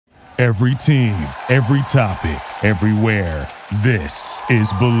Every team, every topic, everywhere. This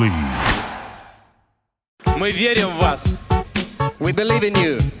is Believe. Мы верим в вас. We believe in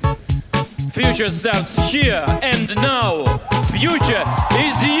you. Future starts here and now. Future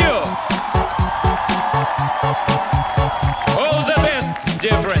is you. All the best,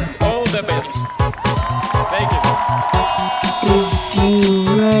 dear friends. All the best. Thank you. Did you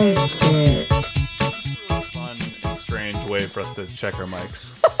like it? Fun and strange way for us to check our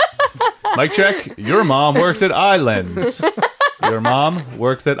mics. Mic check. Your mom works at Islands. Your mom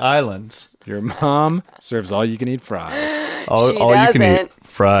works at Islands. Your mom serves all you can eat fries. All She you can doesn't. eat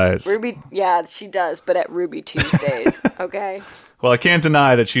fries. Ruby, yeah, she does, but at Ruby Tuesdays, okay? Well, I can't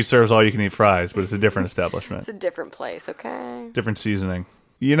deny that she serves all you can eat fries, but it's a different establishment. It's a different place, okay? Different seasoning.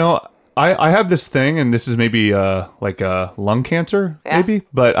 You know, I have this thing, and this is maybe like lung cancer, Yeah. maybe,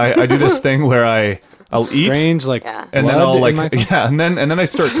 but I do this thing where I'll eat. Strange, like Yeah. And then blood I'll in my- and then I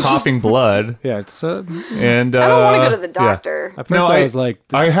start coughing blood. yeah, it's And I don't want to go to the yeah. doctor. at first No, I was like,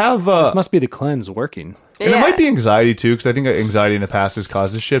 I have this must be the cleanse working. and it might be anxiety too, because I think anxiety in the past has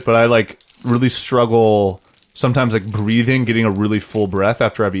caused this shit. But I like really struggle sometimes, like breathing, getting a really full breath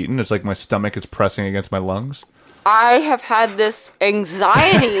after I've eaten. It's like my stomach is pressing against my lungs. I have had this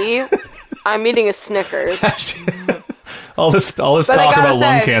anxiety. I'm eating a Snickers. All this But I talk gotta about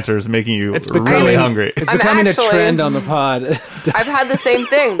lung say, cancer is making you It's really becoming- hungry. It's I'm becoming actually- a trend on the pod. I've had the same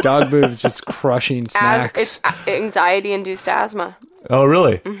thing. Dog boobs just crushing snacks. It's anxiety-induced asthma. Oh,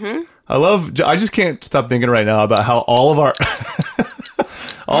 really? Mm-hmm. I just can't stop thinking right now about how all of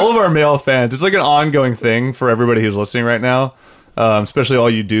our male fans, it's like an ongoing thing for everybody who's listening right now, especially all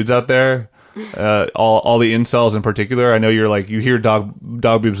you dudes out there, all the incels in particular. I know you're like, you hear Dog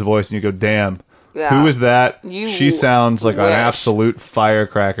Boob's voice and you go, damn. Yeah. Who is that? You She sounds like an wish. absolute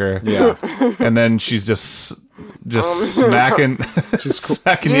firecracker. yeah, And then she's just smacking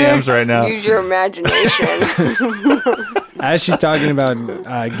smacking yams right now. Use your imagination. as she's talking about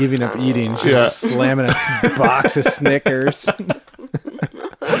giving up eating, she's Yeah. just slamming a box of Snickers.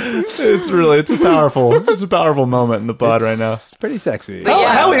 It's a powerful moment in the pod right now. It's pretty sexy. But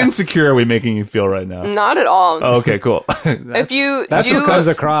yeah. How insecure are we making you feel right now? Not at all. Oh, okay, cool. If you That's do, what comes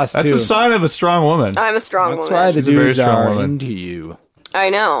across That's too. a sign of a strong woman. I'm a strong That's woman. why the She's a very dudes strong are woman. into you. I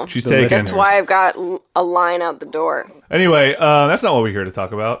know. She's The taken. listeners. That's why I've got a line out the door. Anyway, that's not what we're here to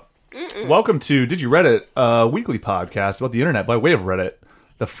talk about. Welcome to Did You Reddit, a weekly podcast about the internet by way of Reddit,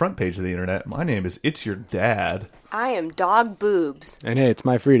 the front page of the internet. My name is It's Your Dad, I am Dog Boobs. And hey, it's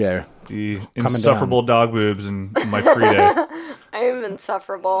my free day. the Coming insufferable dog boobs and my free day. I am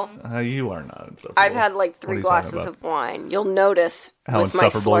insufferable. You are not insufferable. I've had like What are 3 you glasses talking of wine. You'll notice How with my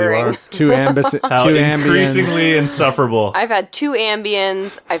insufferable you slurring. are. Two Ambiens. How increasingly insufferable. I've had 2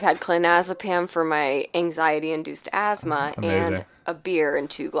 Ambiens. I've had clonazepam for my anxiety-induced asthma, Amazing. and a beer and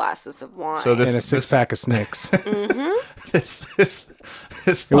 2 glasses of wine. So and a six-pack of Snicks. this was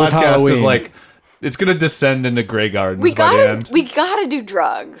podcast Halloween. is like, it's going to descend into Grey Gardens we by the end. gotta do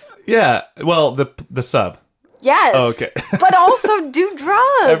drugs. Yeah, well, the sub. Yes. Oh, okay. But also do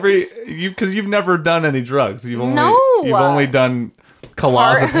drugs. Because you've never done any drugs. You've only done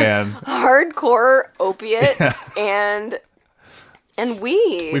clonazepam. Hardcore opiates and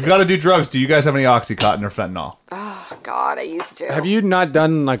weed. We've got to do drugs. Do you guys have any Oxycontin or fentanyl? God, I used to. Have you not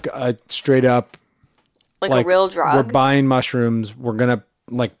done like a straight up like a real drug? We're buying mushrooms. We're gonna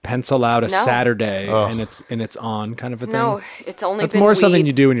like pencil out a No. Saturday, and it's on kind of a thing. No, it's only That's been more weed. something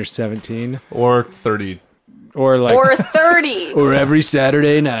you do when you're 17, Or 30? or like Or 30. or every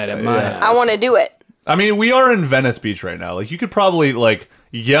Saturday night at my house. I want to do it. I mean, we are in Venice Beach right now. Like, you could probably, like,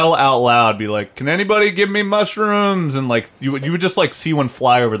 yell out loud, be like, can anybody give me mushrooms? And, like, you would just, like, see one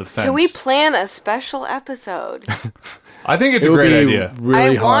fly over the fence. Can we plan a special episode? I think it's It a would great be idea.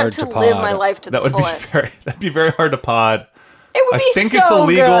 really I hard want to pod. live my life to That the would fullest. that'd be very hard to pod. It would I be think so it's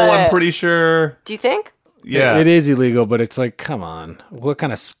illegal, good. I'm pretty sure. Do you think? Yeah. It is illegal, but it's like, come on, what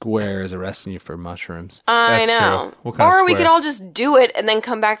kind of square is arresting you for mushrooms? I That's know. true. What kind of Or we square? could all just do it and then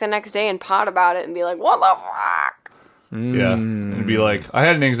come back the next day and pot about it and be like, what the fuck? Yeah. And it'd be like, I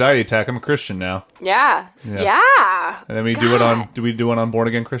had an anxiety attack. I'm a Christian now. Yeah. Yeah. Yeah. And then we do it on Born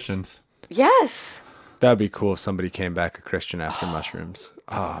Again Christians. Yes. That'd be cool if somebody came back a Christian after mushrooms.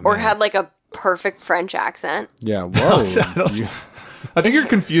 Oh, Or man. had like a perfect French accent. Yeah, whoa. I think you're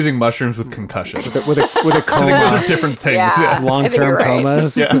confusing mushrooms with concussions. with a I think those coma, are different things. Yeah. I think long-term you're right.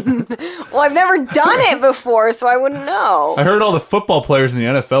 comas. Yeah. Well, I've never done it before, so I wouldn't know. I heard all the football players in the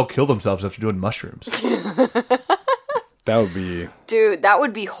NFL killed themselves after doing mushrooms. That would be. Dude, that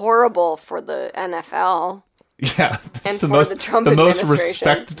would be horrible for the NFL. Yeah, And it's for the Trump the most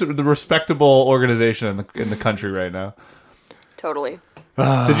administration. respectable organization in the country right now. Totally.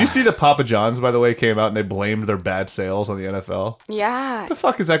 Did you see that Papa John's, by the way, came out and they blamed their bad sales on the NFL? Yeah. What the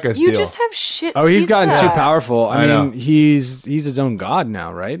fuck is that guy's You deal? just have shit. Oh, he's gotten pizza. too powerful. I know. mean, he's his own god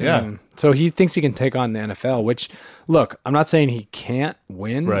now, right? Yeah. I mean, so he thinks he can take on the NFL. Which, look, I'm not saying he can't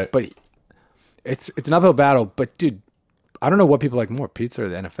win, Right. but it's an uphill battle. But dude, I don't know what people like more, pizza or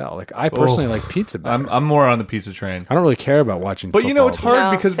the NFL. Like I personally like pizza better. I'm more on the pizza train. I don't really care about watching. But you know, it's football,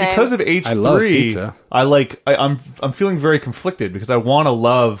 hard No, because same. because of H3, I love pizza. I'm feeling very conflicted because I want to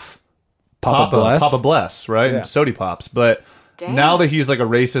love Papa Bless, right? Yeah. And Sody Pops. But Damn. now that he's like a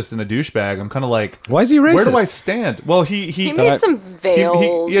racist and a douchebag, I'm kind of like, Why is he racist? where do I stand? Well, He made some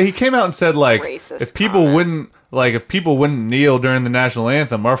veiled. he came out and said like racist if people comment. wouldn't kneel during the national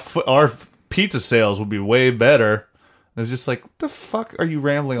anthem, our pizza sales would be way better. And it was just like, what the fuck are you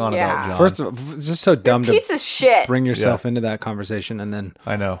rambling on Yeah. about, John? First of all, it's just so dumb to Pizza's shit. bring yourself into that conversation, and then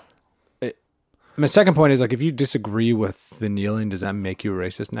I know. my second point is like, if you disagree with the kneeling, does that make you a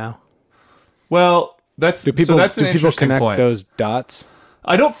racist now? Well, that's Do people that's an do people interesting connect point. those dots?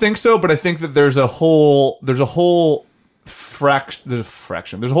 I don't think so, but I think that there's a whole faction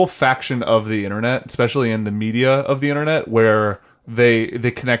of the internet, especially in the media of the internet, where they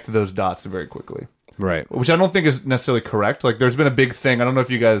connect those dots very quickly. Right. Which I don't think is necessarily correct. Like, there's been a big thing. I don't know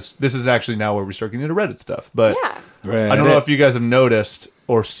if you guys. This is actually now where we start getting into Reddit stuff, but Yeah. I don't know if you guys have noticed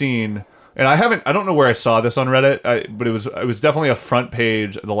or seen. And I haven't. I don't know where I saw this on Reddit, but it was definitely a front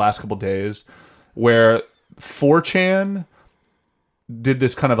page the last couple days, where 4chan did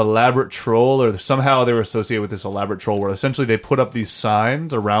this kind of elaborate troll, or somehow they were associated with this elaborate troll, where essentially they put up these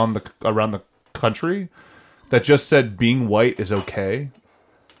signs around the country that just said being white is okay,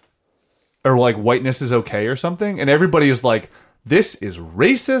 or like whiteness is okay or something, and everybody is like, this is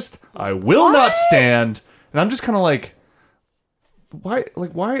racist, I will not stand. And I'm just kind of like,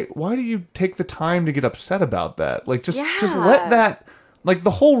 why do you take the time to get upset about that? Like, just let that, like, the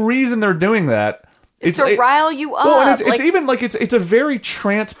whole reason they're doing that It's to rile you up. well, and it's Like, even like it's a very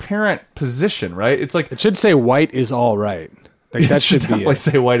transparent position, right? It's like It should say white is all right. Like that should be definitely it.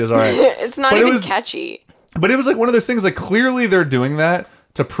 say white is all right. it's not But it even was- catchy. But it was like one of those things, like, clearly they're doing that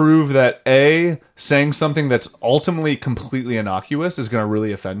to prove that A, saying something that's ultimately completely innocuous is going to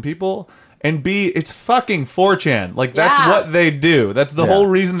really offend people, and B, it's fucking 4chan. Like, that's Yeah. what they do. That's the whole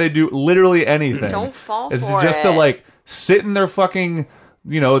reason they do literally anything. Don't fall It's for just to, it. like, sit in their fucking,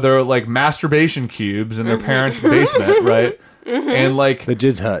 their, like, masturbation cubes in their Mm-hmm. parents' basement, right? And, like... The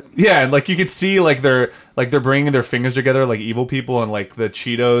Jizz Hut. Yeah, and like you could see like they're bringing their fingers together like evil people, and like the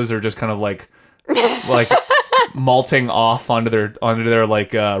Cheetos are just kind of like malting off onto their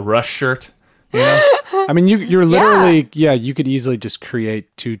like Rush shirt. You know? I mean, you're literally you could easily just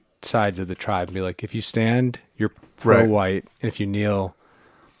create two sides of the tribe and be like, if you stand, you're pro-white, and if you kneel,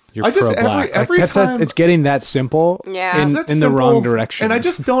 you're I just- pro-black. every time- it's getting that simple. Yeah. in, Is that in the simple? wrong direction. And I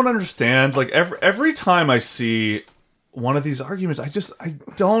just don't understand. Like every time I see one of these arguments, I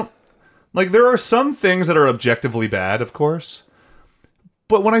don't like. There are some things that are objectively bad, of course.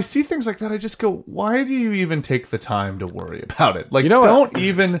 But when I see things like that, I just go, why do you even take the time to worry about it? Like, You know what?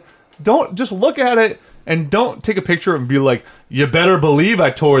 don't just look at it and don't take a picture and be like, you better believe I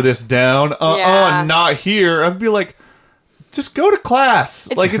tore this down. Yeah. Not here. I'd be like, just go to class.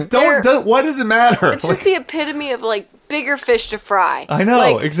 Like, why does it matter? It's just the epitome of like bigger fish to fry. I know,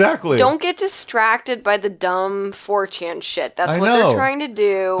 Like, exactly. Don't get distracted by the dumb 4chan shit. That's I what know. they're trying to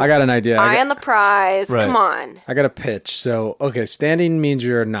do. I got an idea. Eye on the prize. Right. Come on. I got a pitch. So, okay, standing means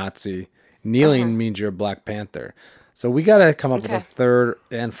you're a Nazi. Kneeling means you're a Black Panther. So we got to come up with a Okay. third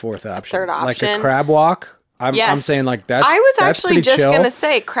and fourth option. third Like a option? crab walk. I'm Yes. saying like that's I was that's actually pretty just chill. gonna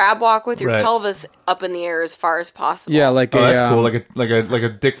say crab walk with your Right. pelvis up in the air as far as possible. Yeah, like Oh, a, that's cool. Like a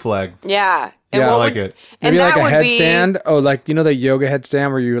dick flag. Yeah. And Yeah, I what like would- it. And maybe that like a would be headstand. Oh, like you know the yoga headstand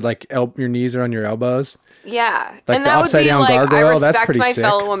where you like your knees are on your elbows. Yeah. Like and the that would upside be down like, I gargoyle? That's respect pretty my sick.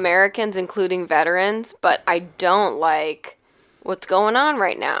 fellow Americans, including veterans, but I don't like what's going on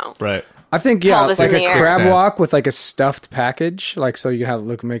right now. Right. I think Pelvis like in a the air. crab Stand. walk with like a stuffed package, like so you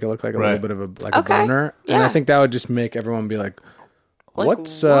can make it look like a little Right. bit of a Okay. boner, and I Yeah. think that would just make everyone be like, Like,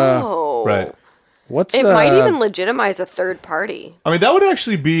 "What's whoa. Right. what's It might even legitimize a third party. I mean, that would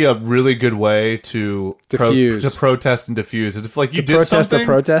actually be a really good way to Diffuse. to protest and diffuse. If like you to did protest something, the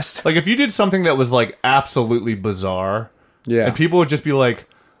protest?" like if you did something that was like absolutely bizarre, Yeah, and people would just be like,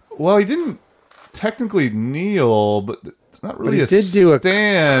 "Well, he didn't technically kneel, but it's not really he a did do a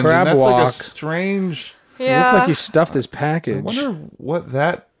stand. crab and that's like a walk. strange. it Yeah. looked like he stuffed his I package. wonder what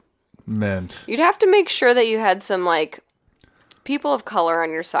that meant. You'd have to make sure that you had some like people of color on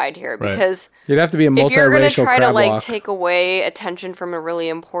your side here Right. because You'd have to be a multiracial if you're going to try to crab like walk. take away attention from a really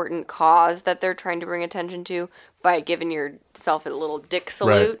important cause that they're trying to bring attention to, by giving yourself a little dick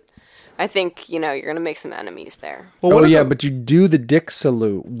salute, I think, you're going to make some enemies there. Well, Oh what if yeah, the- but you do the dick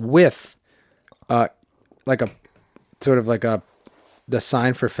salute with, like a sort of like the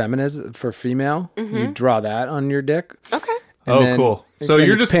sign for feminism for female. You draw that on your dick. Okay. and Oh, then- cool. So and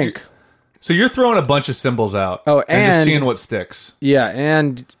you're it's just pink. So you're throwing a bunch of symbols out. Oh, just and- seeing what sticks. Yeah,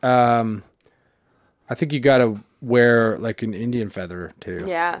 and I think you got to wear like an Indian feather too.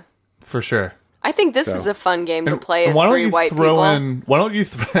 Yeah. For sure. I think this is a fun game to play as Why don't three you white throw people. in? Why don't you?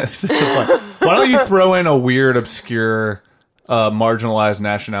 This is so fun. Why don't you throw in a weird, obscure, marginalized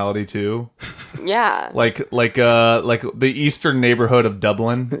nationality too? Yeah. Like the eastern neighborhood of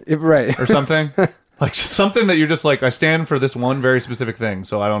Dublin Right. or something. Like something that you're just like, I stand for this one very specific thing.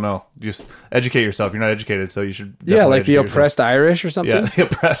 So I don't know. Just educate yourself. You're not educated, so you should. Yeah, definitely like the educate oppressed Irish or something. yourself.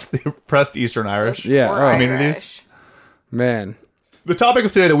 Yeah, the oppressed Eastern Irish. Yeah, Or oh. communities. Man. The topic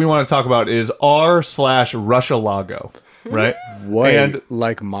of today that we want to talk about is r/Russia-Lago, right? What? And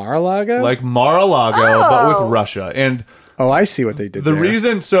like Mar-a-Lago? like Mar-a-Lago, but Oh. with Russia. And Oh, I see what they did the there.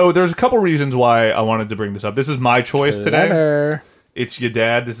 reason, so there's a couple reasons why I wanted to bring this up. This is my choice today. Letter. It's your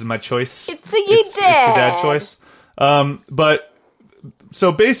dad. This is my choice. It's a ye It's your dad choice. But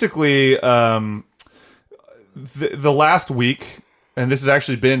so basically, the last week, and this has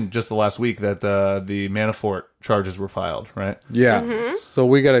actually been just the last week that the Manafort charges were filed, right? Yeah. So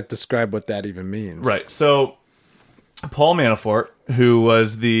we got to describe what that even means. Right. So Paul Manafort, who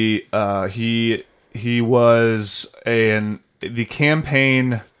was the he was the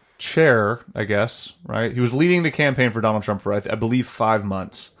campaign chair, I guess, right? He was leading the campaign for Donald Trump for I believe 5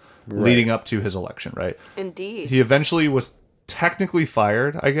 months leading up to his election, right? Indeed. He eventually was technically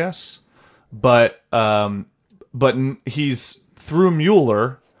fired, I guess, but he's through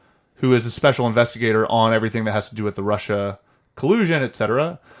Mueller, who is a special investigator on everything that has to do with the Russia collusion,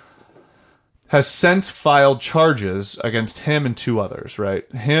 etc., has since filed charges against him and 2 others, right?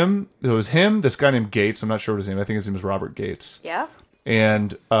 It was him, this guy named Gates, I'm not sure what his name, I think his name is Robert Gates, Yeah.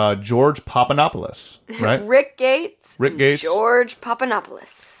 and George Papadopoulos, right? Rick Gates. Rick and Gates. George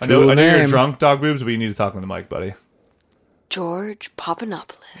Papadopoulos. I know Cool you're name. drunk, Dog Boobs, but you need to talk on the mic, buddy. George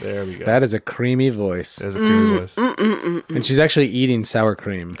Papadopoulos. There we go. That is a creamy voice. There's a creamy voice. And she's actually eating sour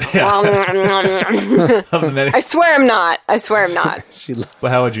cream. I swear I'm not. I swear I'm not.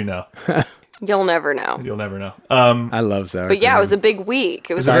 But how would you know? You'll never know. You'll never know. I love sour But cream. yeah, it was a big week.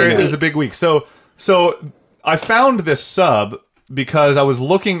 It was a I big know. It was a week. big week. So I found this sub because I was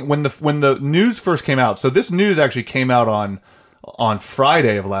looking when the news first came out. So this news actually came out on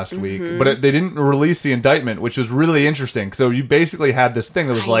Friday of last week, but they didn't release the indictment, which was really interesting. So you basically had this thing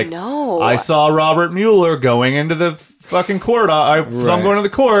that was like, know. I saw Robert Mueller going into the fucking court. So I'm going to the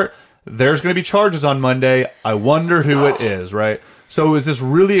court. There's going to be charges on Monday. I wonder who it is, right? So it was this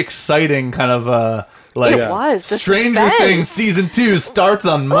really exciting kind of like It was. The Stranger suspense. Things season 2 starts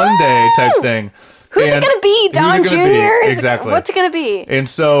on Monday type thing. Who's it And going to be? who's Don it Jr.? gonna be? Is it- Exactly. What's it going to be? And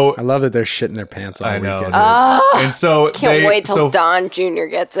so I love that they're shitting their pants all I know. weekend. And so Can't wait till Don Jr.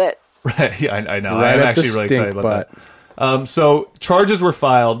 gets it. Right, yeah, I know. Right I'm up actually the really stink excited about butt. that. So charges were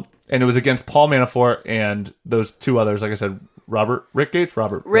filed, and it was against Paul Manafort and those 2 others. Like I said, Rick Gates,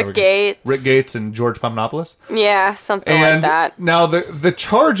 Rick Gates, and George Papadopoulos. Yeah, something And like that. now the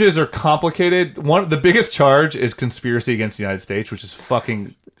charges are complicated. The biggest charge is conspiracy against the United States, which is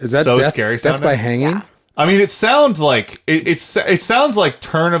fucking Is that so death, scary. death sounding. by hanging? Yeah. I mean, it sounds like it sounds like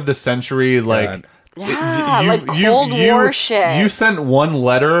turn of the century, like Yeah, like Cold War shit. You sent one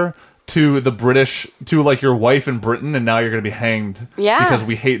letter to the British, to like your wife in Britain, and now you're going to be hanged. Yeah. because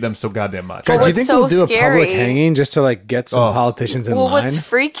we hate them so goddamn much. God, do you what's think so we'll do scary- a public hanging just to like get some politicians in Well, line? what's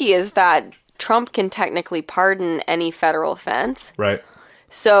freaky is that Trump can technically pardon any federal offense. Right,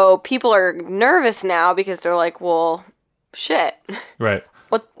 So people are nervous now because they're like, well, shit. right.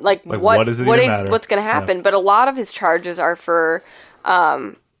 What does it even matter? what's going to happen? But a lot of his charges are for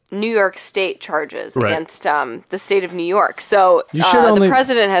New York State charges Right. against the state of New York. So You should the only-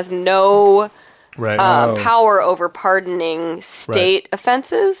 president has no Right, power over pardoning state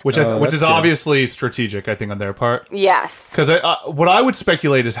offenses. which that's is good. obviously strategic, I think, on their part. Yes. Because what I would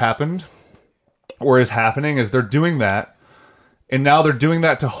speculate has happened, or is happening, is they're doing that, and now they're doing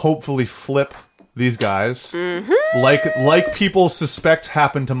that to hopefully flip these guys, like people suspect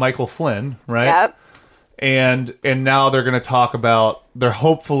happened to Michael Flynn, right? Yep. And now they're going to talk about, they're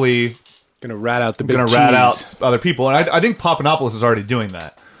hopefully Gonna rat out the big going to cheese. rat out other people, and I think Papadopoulos is already doing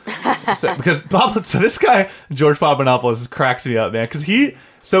that. So this guy George Papadopoulos cracks me up, man, because he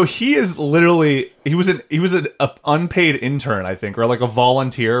is literally he was an unpaid intern, I think, or like a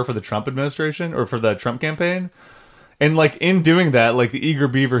volunteer for the Trump administration or for the Trump campaign, And like in doing that, like the eager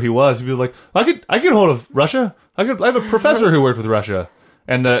beaver he was, he'd be like, I could get hold of Russia. I have a professor who worked with Russia.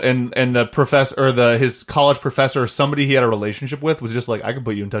 And the professor or his college professor or somebody he had a relationship with was just like, I can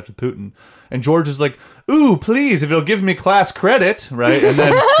put you in touch with Putin. And George is like, ooh, please, if it'll give me class credit, right?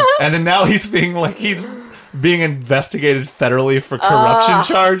 And then now he's being investigated federally for corruption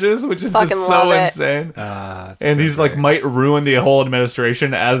charges, which is just so insane. And he's like might ruin the whole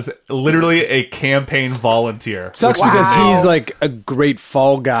administration as literally a campaign volunteer. It sucks because he's like a great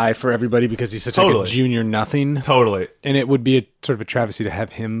fall guy for everybody because he's such like Totally. a junior nothing. Totally. And it would be a sort of a travesty to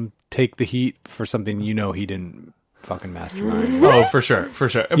have him take the heat for something he didn't fucking mastermind. Oh, for sure.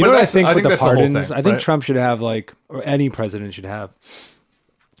 You know what I think with the that's the whole pardons? thing, I think right? Trump should have like, or any president should have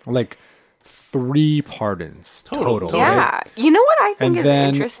like 3 pardons total. Yeah. Right? You know what I think And is then,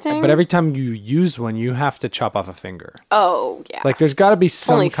 interesting? but every time you use one, you have to chop off a finger. Oh, yeah. Like, there's got to be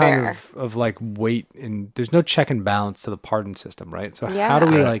some only kind fair. of like weight, and there's no check and balance to the pardon system, right? So Yeah. how do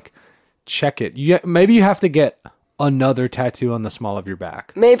we like check it? Maybe you have to get another tattoo on the small of your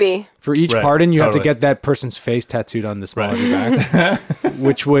back. Maybe. For each Right, pardon, you have to totally. get that person's face tattooed on the small of your back,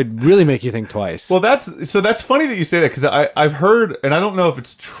 which would really make you think twice. Well, that's funny that you say that because I've heard, and I don't know if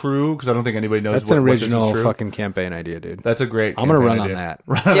it's true because I don't think anybody knows. That's an what this is original true. fucking campaign idea, dude. That's a great. I'm gonna campaign run idea.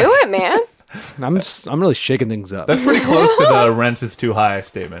 on that. Do it, man. I'm really shaking things up. That's pretty close to the rent is too high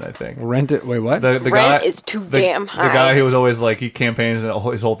statement. I think. Rent it. Wait, what? The Rent guy, is too the- damn high. The guy who was always like he campaigns and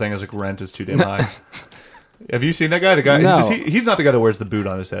his whole thing is like rent is too damn high. Have you seen that guy? The guy. No. He's not the guy that wears the boot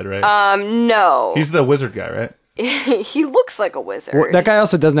on his head, right? No. He's the wizard guy, right? He looks like a wizard. Well, that guy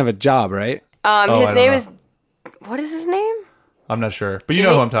also doesn't have a job, right? His I don't name know. is... What is his name? I'm not sure, but you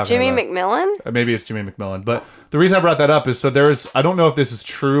know who I'm talking Jimmy about. McMillan? Maybe it's Jimmy McMillan. But the reason I brought that up is so I don't know if this is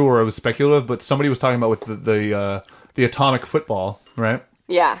true or it was speculative, but somebody was talking about with the atomic football, right?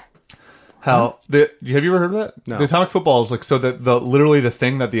 Yeah. How have you ever heard of that? No. The atomic football is like so that literally the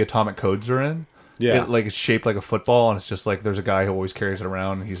thing that the atomic codes are in. Yeah. It's shaped like a football, and it's just like there's a guy who always carries it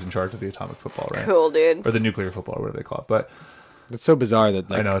around, and he's in charge of the atomic football, right? Cool, dude. Or the nuclear football, or whatever they call it. But It's so bizarre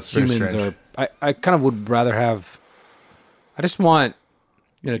that like I know, it's very humans strange. are. I kind of would rather have. I just want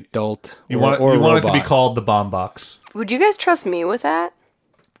an adult. you or, want or a it to be robot. called the bomb box. Would you guys trust me with that?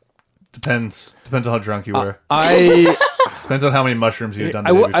 Depends on how drunk you were. I Depends on how many mushrooms you had done.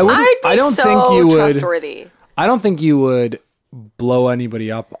 I would. I'd be I don't so think you would. trustworthy. I don't think you would blow anybody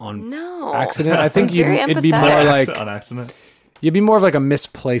up on No. accident. I think I'm very it'd be more empathetic. like on accident. you'd be more of like a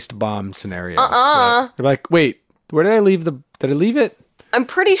misplaced bomb scenario. Right? You're like, wait, where did I leave the? Did I leave it? I'm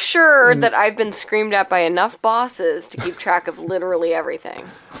pretty sure that I've been screamed at by enough bosses to keep track of literally everything.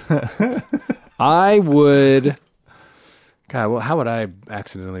 I would. God, well, how would I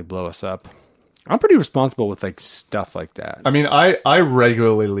accidentally blow us up? I'm pretty responsible with like stuff like that. I mean, I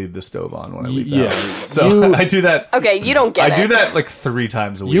regularly leave the stove on when I leave the Yeah. house. So You- I do that. Okay, you don't get it. I do that like 3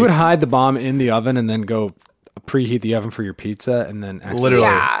 times a week. You would hide the bomb in the oven and then go preheat the oven for your pizza and then actually, literally.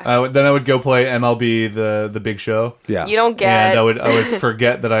 Yeah. Then I would go play MLB the Big Show. yeah. You don't get And I would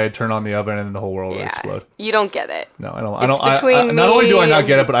forget that I had turned on the oven and then the whole world would Yeah. explode. You don't get it. No, I don't. It's I don't. between not only do I me not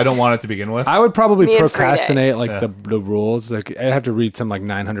get and- it, but I don't want it to begin with. I would probably Me and Friday. procrastinate like Yeah. the rules. Like I'd have to read some like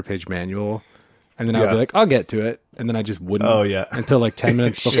 900-page manual, and then I would Yeah. be like, I'll get to it, and then I just wouldn't. Oh, yeah. until like 10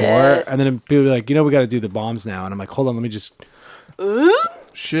 minutes Shit. before, and then people would be like, we got to do the bombs now, and I'm like, hold on, let me just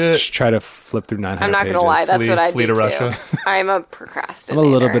Shit. try to flip through 900. I'm not pages. gonna lie, that's Flee- what I flee do to too. Russia. I'm a I'm procrastinator. a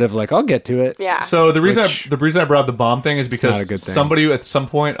little bit of like, I'll get to it. yeah. So the reason Which- I brought up the bomb thing is not a because good thing. somebody at some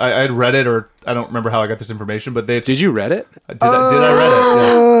point I had read it, or I don't remember how I got this information, but they had, Did you read it? did I read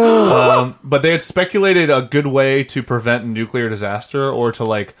it? Yeah. But they had speculated a good way to prevent nuclear disaster or to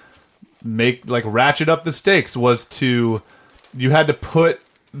like make like ratchet up the stakes was to you had to put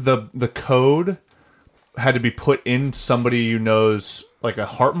the code had to be put in somebody you know's like a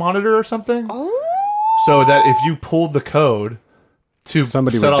heart monitor or something. So that if you pulled the code to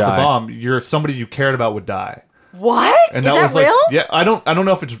Somebody set would off die. the bomb, somebody you cared about would die. What? And Is that that was like, real? yeah, I don't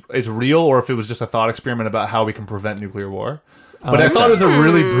know if it's real or if it was just a thought experiment about how we can prevent nuclear war. But I thought it was a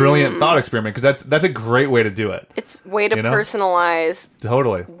really brilliant thought experiment because that's a great way to do it. It's way to You know? personalize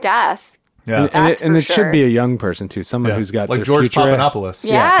Totally. death. Yeah. And That's it, and for it should sure. be a young person too, someone Yeah. who's got like their George future. Papadopoulos.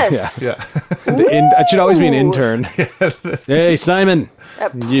 Yes. Yeah. It should always be an intern. Hey, Simon.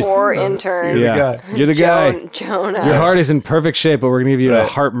 That poor intern. Yeah, you're the guy. Jonah. Your heart is in perfect shape, but we're gonna give you a Right.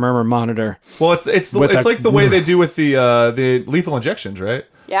 heart murmur monitor. Well, it's With a- like the way they do with the lethal injections, right?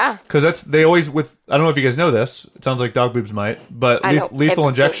 Yeah. Because they always with I don't know if you guys know this. It sounds like dog boobs might, but I know lethal everything.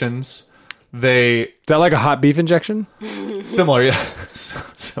 injections they Is that like a hot beef injection? similar, yeah,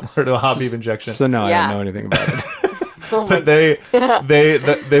 similar to a hot beef injection. So no, I Yeah. don't know anything about it. but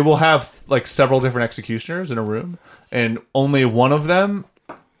they will have like several different executioners in a room, and only one of them,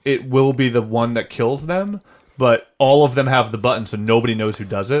 it will be the one that kills them. But all of them have the button, so nobody knows who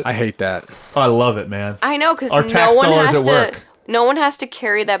does it. I hate that. I love it, man. I know, because Our tax dollars at work. No one has to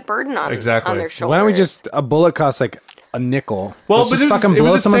carry that burden on their shoulders. Why don't we just a bullet costs like a nickel? Well, Let's but just fucking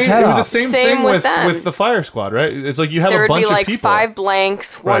blow someone's head It was off. the same Same thing with them. with the fire squad, right? It's like you have there a would bunch be like of people. 5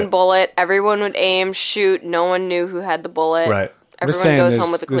 blanks, one Right. bullet. Everyone would aim, shoot. No one knew who had the bullet. Right. I'm just Everyone saying goes there's,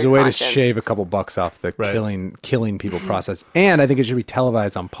 home with a clear there's a way conscience. to shave a couple bucks off the Right. killing people process, and I think it should be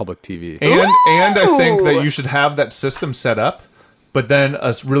televised on public TV. And I think that Ooh. you should have that system set up, but then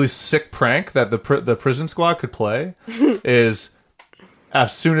a really sick prank that the prison squad could play is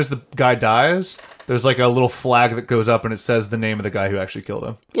as soon as the guy dies, there's like a little flag that goes up and it says the name of the guy who actually killed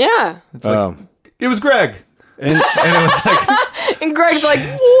him. Yeah. It was Greg. And, And it was like, And Greg's like,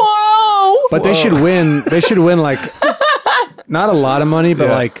 whoa. but they should win. They should win like not a lot of money, but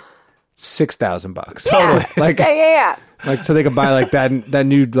Yeah. like $6,000. Totally. Like Yeah. like so they could buy like that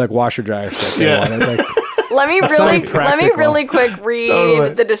new like washer dryer shit. They Yeah. wanted. Like, Let me practical. really quick read Totally.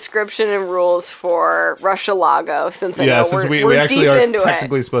 the description and rules for Russialago, since I yeah, know since we we're actually deep are into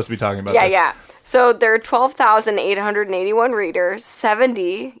technically it. supposed to be talking about Yeah, this. yeah. So there are 12,881 readers.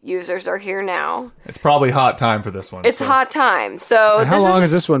 70 users are here now. It's probably hot time for this one. It's so. hot time. So how long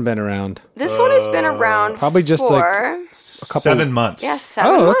has this one been around? This one has been around probably just, for like, a couple 7 months. 7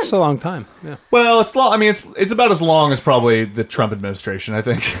 Oh, months. that's a long time. Yeah. Well, it's long. I mean, it's about as long as probably the Trump administration, I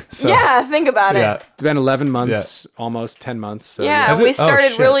think. So, Yeah, think about yeah. it. It's been 11 months, almost 10 months. So Yeah, Has it? we Oh,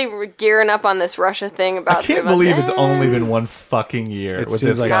 started shit. really gearing up on this Russia thing about I can't 3 months believe it's in. only been one fucking year It with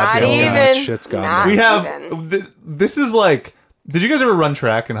seems this like Not goddamn so guy. much even. shit's gone Not down. We have even. this is like. Did you guys ever run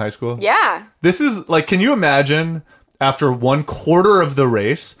track in high school? Yeah. This is like. Can you imagine after 1/4 of the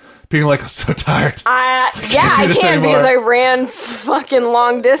race being like, I'm so tired? Yeah, do I this can anymore. because I ran fucking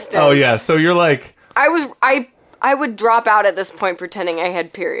long distance. Oh yeah. So you're like. I would drop out at this point pretending I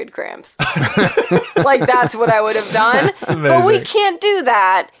had period cramps. Like that's what I would have done. But we amazing. can't do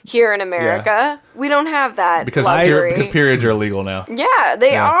that here in America. We don't have that Because luxury. because periods are illegal now. Yeah,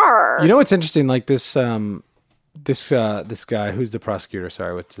 they are. You know what's interesting? Like this this guy who's the prosecutor.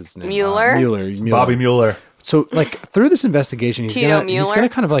 Sorry, what's his name? Mueller? Mueller. Bobby Mueller. So like through this investigation, he's Tito gonna Mueller?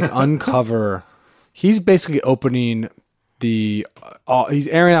 kind of like uncover. He's basically opening he's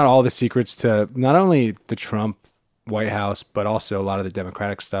airing out all the secrets to not only the Trump White House, but also a lot of the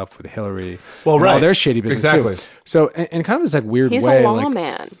Democratic stuff with Hillary. Well, and right. all their shady business Exactly. too. So in kind of this like weird He's way, a like,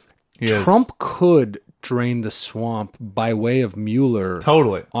 lawman. He is. Trump could drain the swamp by way of Mueller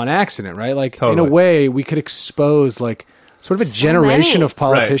Totally. on accident, right? Like in a Totally. way, we could expose like sort of a So generation many. of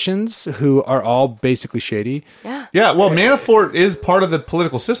politicians who are all basically shady. Yeah. Yeah. Well, Manafort is part of the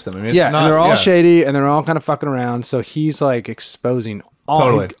political system. I mean, it's Yeah, not, and they're all yeah. shady and they're all kind of fucking around. So he's like exposing all.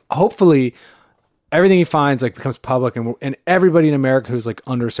 Totally. Hopefully, everything he finds like becomes public, and everybody in America who's like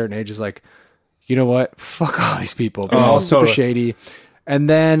under a certain age is like, you know what? Fuck all these people. They're all super totally. shady. And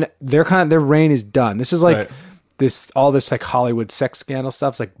then their reign is done. This is like Right. all this like Hollywood sex scandal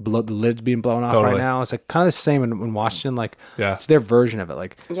stuff. It's like the lid's being blown off Totally. right now. It's like kind of the same in Washington. Like Yeah. it's their version of it.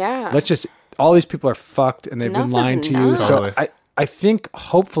 Like Yeah. let's just all these people are fucked and they've Enough been lying is to you. enough. So Totally. I think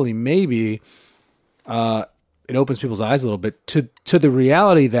hopefully maybe it opens people's eyes a little bit to the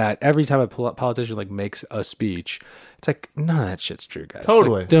reality that every time a politician like makes a speech, it's like none of that shit's true, guys.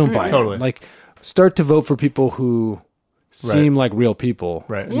 Totally. Like, don't buy Totally. it. Like start to vote for people who seem like real people,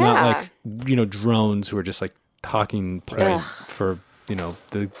 Right. Not Yeah. like drones who are just like talking points for the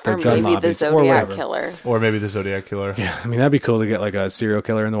Or gun maybe the lobbies or Zodiac whatever. killer. Or maybe the Zodiac Killer. I mean, that'd be cool to get like a serial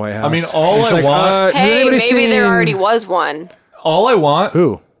killer in the White House. I mean, all It's I like, want- has Hey, anybody maybe there seen- already was one. All I want.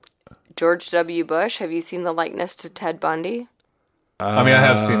 Who? George W. Bush. Have you seen the likeness to Ted Bundy? I mean, I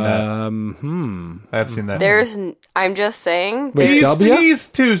have seen that. I have seen that. I'm just saying. Wait, there's- W? He's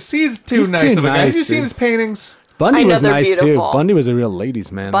too He's nice too of a guy. Have nice, you seen dude. his paintings? Bundy I know was they're nice beautiful. too. Bundy was a real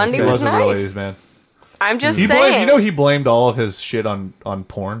ladies' man. Bundy He was wasn't really nice. his man. I'm just He saying. blamed. You know, he blamed all of his shit on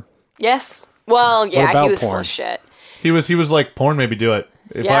porn. Yes. Well, yeah, about he was full porn? of shit. He was like, porn made me do it.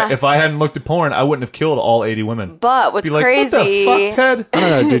 Yeah. If I hadn't looked at porn, I wouldn't have killed all 80 women. But what's Be like, crazy? what the fuck, Ted? I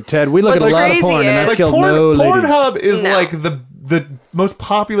don't know, dude. Ted, we look What's at a lot of crazy porn, and is- I've Like killed no ladies. Pornhub is No. like the most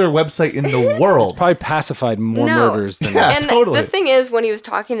popular website in the world. Probably pacified more No. murders than Yeah. And Totally. the thing is, when he was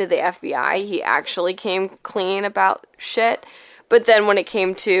talking to the FBI, he actually came clean about shit. But then when it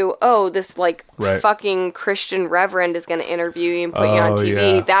came to, this like Right. fucking Christian reverend is going to interview you and put you on Oh,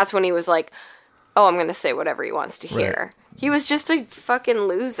 TV, yeah. that's when he was like, I'm going to say whatever he wants to hear. He was just a fucking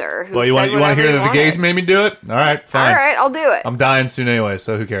loser who Well, you said want to whatever hear he that the wanted. gays made me do it? All right, fine. All right, I'll do it. I'm dying soon anyway,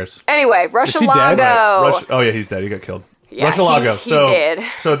 so who cares? Anyway, he dead? Rushalago. Oh yeah, he's dead. He got killed. Yeah, Rushalago. he so, did.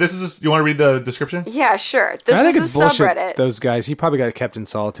 So this is. You want to read the description? Yeah, sure. This I think is it's a bullshit. subreddit. Those guys, he probably got kept in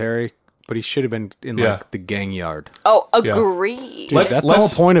solitary, but he should have been in Yeah. like the gang yard. Oh, agreed. Dude, that's the whole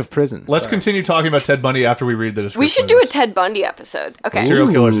point of prison. Let's continue talking about Ted Bundy after we read the description. We should do a Ted Bundy episode. Okay. serial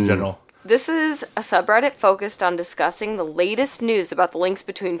killers in general. This is a subreddit focused on discussing the latest news about the links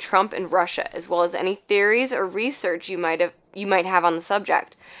between Trump and Russia, as well as any theories or research you might have on the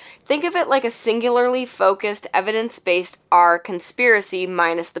subject. Think of it like a singularly focused, evidence-based R conspiracy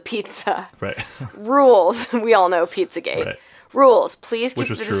minus the pizza. Right. Rules. We all know Pizzagate. Right. Rules. Please keep Which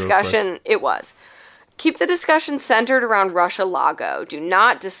was the true, of discussion. It was. Keep the discussion centered around Rushalago. Do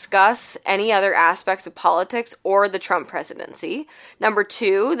not discuss any other aspects of politics or the Trump presidency. Number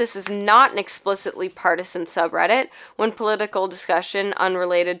 2, this is not an explicitly partisan subreddit. When political discussion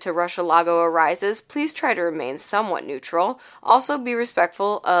unrelated to Rushalago arises, please try to remain somewhat neutral. Also be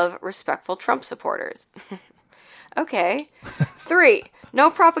respectful of respectful Trump supporters. Okay. 3,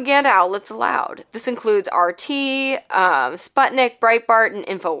 no propaganda outlets allowed. This includes RT, Sputnik, Breitbart, and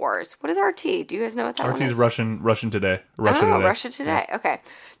InfoWars. What is RT? Do you guys know what that one RT's is? Russia Today. Russia Today. Okay.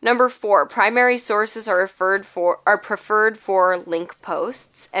 Number 4, primary sources are preferred for link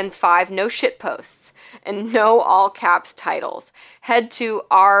posts. And 5, no shit posts. And no all caps titles. Head to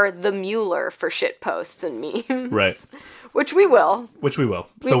the Mueller for shit posts and memes. Right. Which we will. So we love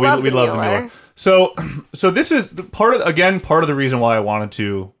the love the Mueller. Mueller. So this is the part of the reason why I wanted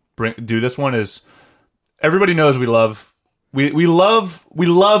to do this one is everybody knows we loved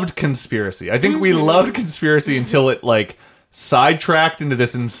conspiracy. I think we loved conspiracy until it like sidetracked into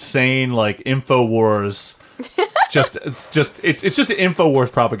this insane like InfoWars. It's just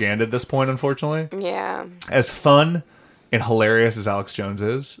InfoWars propaganda at this point, unfortunately. Yeah. As fun and hilarious as Alex Jones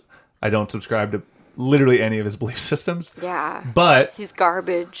is, I don't subscribe to literally any of his belief systems. Yeah. But He's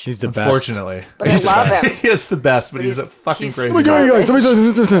garbage. He's the best. unfortunately, But I love him. he is the best, but he's a fucking he's- crazy Oh my guy.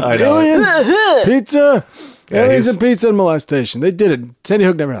 I know. Aliens, pizza, Yeah, aliens he's- and pizza and molestation. They did it. Sandy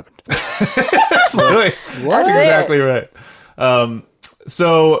Hook never happened. Absolutely. That's it. exactly right.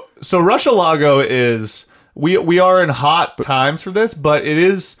 So Rushalago is we are in hot times for this, but it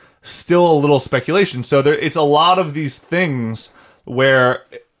is still a little speculation. So it's a lot of these things where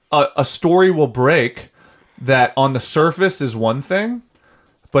a story will break that on the surface is one thing,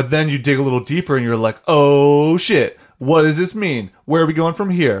 but then you dig a little deeper and you're like, oh shit, what does this mean? Where are we going from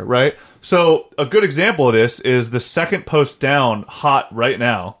here, right? So a good example of this is the second post down, hot right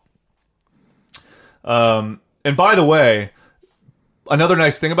now. And by the way, another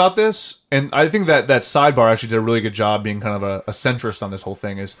nice thing about this, and I think that sidebar actually did a really good job being kind of a centrist on this whole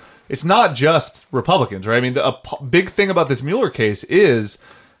thing, is it's not just Republicans, right? I mean, a big thing about this Mueller case is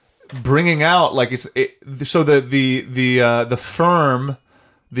bringing out like so the firm,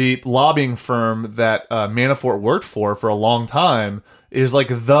 the lobbying firm that Manafort worked for a long time is like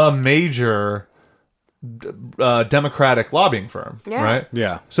the major Democratic lobbying firm, Yeah. right?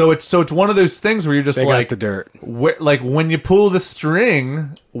 Yeah. So it's one of those things where you're just They like got the dirt. like when you pull the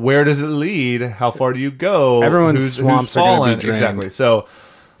string, where does it lead? How far do you go? Everyone's swamps are gonna be drained. Exactly.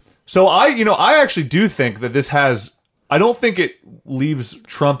 So I actually do think that this has. I don't think it leaves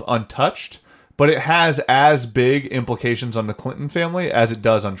Trump untouched, but it has as big implications on the Clinton family as it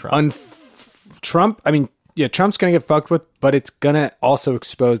does on Trump. Trump, I mean, yeah, Trump's going to get fucked with, but it's going to also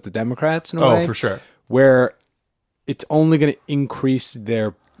expose the Democrats in a way. Oh, for sure. Where it's only going to increase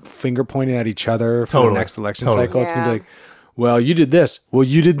their finger pointing at each other for Totally. the next election Totally. cycle. It's going to Yeah. be like, well, you did this. Well,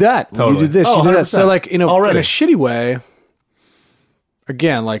 you did that. Well, Totally. you did this. Oh, You did that. So, 100%. like, in a Already. shitty way,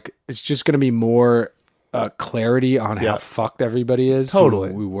 again, like, it's just going to be more clarity on Yeah. how fucked everybody is.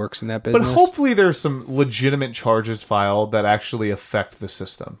 Totally. Who works in that But business. hopefully there's some legitimate charges filed that actually affect the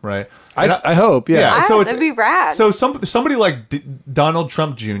system, right? And I hope, yeah. Yeah. So it's- that'd be rad. So somebody like Donald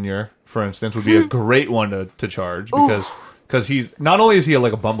Trump Jr., for instance, would be a great one to charge because he's not only is he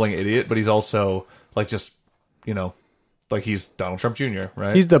like a bumbling idiot, but he's also like just like he's Donald Trump Jr.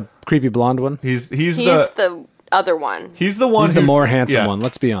 Right? He's the creepy blonde one. he's He's the other one. he's the one He's the who- more handsome yeah. one.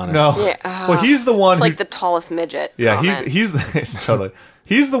 Let's be honest. No, Yeah. well he's the one It's who like the tallest midget. yeah comment. he's totally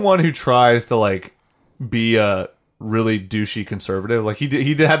he's the one who tries to like be a really douchey conservative. Like he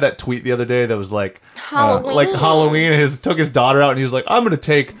did have that tweet the other day that was like Halloween. Took his daughter out and he was like, I'm going to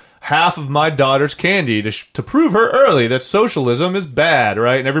take half of my daughter's candy to prove her early that socialism is bad,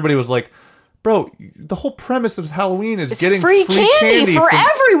 right? And everybody was like, bro, the whole premise of Halloween is It's getting free candy for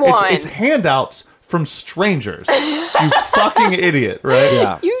everyone. It's handouts from strangers. You fucking idiot, right?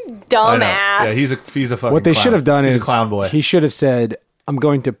 Yeah. You I know. dumbass. Yeah, he's a fucking What they clown. should have done He's is a clown boy. he should have said, "I'm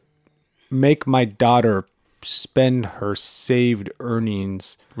going to make my daughter spend her saved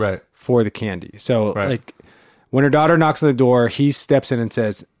earnings right. for the candy." So, Right. like, when her daughter knocks on the door, he steps in and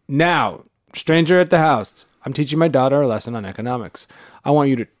says, "Now, stranger at the house, I'm teaching my daughter a lesson on economics. I want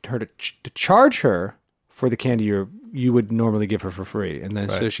you to charge her for the candy you would normally give her for free, and then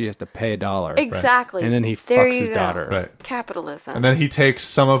so she has to pay $1." Exactly. And then he There fucks you his go. daughter. Right. Capitalism. And then he takes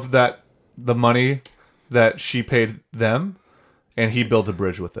some of the money that she paid them, and he builds a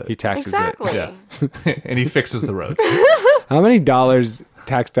bridge with it. He taxes exactly. it. Yeah. And he fixes the roads. How many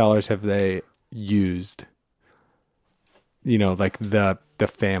tax dollars have they used? You know, like the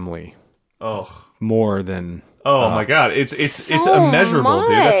family Oh. more than Oh my God! It's So immeasurable,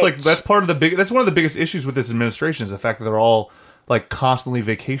 dude. much. That's one of the biggest issues with this administration is the fact that they're all like constantly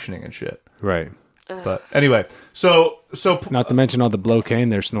vacationing and shit. right. But anyway, so Not to mention all the blocaine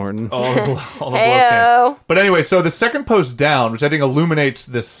they're snorting. all the Heyo. But anyway, so the second post down, which I think illuminates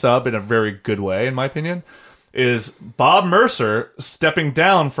this sub in a very good way, in my opinion, is Bob Mercer stepping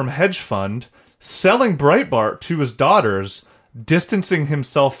down from hedge fund, selling Breitbart to his daughters, distancing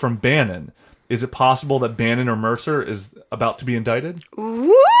himself from Bannon. Is it possible that Bannon or Mercer is about to be indicted?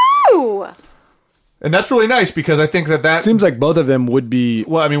 Woo! And that's really nice because I think that Seems like both of them would be.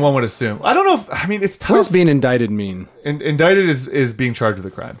 well, I mean, one would assume. I don't know if it's What does tough. being indicted mean? Indicted is being charged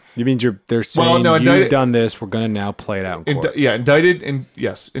with a crime. You mean they're saying no, you've indicted- done this? We're going to now play it out in court. Indicted.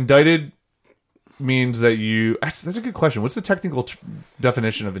 Indicted means that you. That's a good question. What's the technical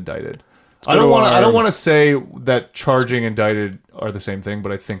definition of indicted? I don't want to say that charging indicted are the same thing,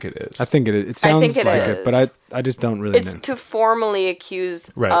 but I think it is. I think it. It sounds think it like is. it, but I just don't really It's know. to formally accuse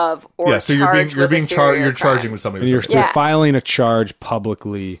Right. of or yeah, so charge you're with being a serious you're charging crime. with somebody. And with you're something. filing a charge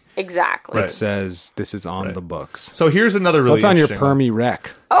publicly Exactly. that says this is on the books. So here's another really What's on your interesting one. Permy rec?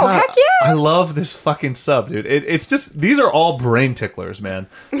 Oh, heck yeah. I love this fucking sub, dude. It's just these are all brain ticklers, man,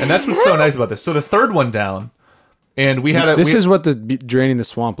 and that's what's so nice about this. So the third one down, and we had a. This is what the draining the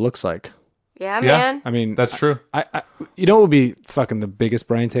swamp looks like. Yeah, Yeah. man. I mean, That's true. I you know what would be fucking the biggest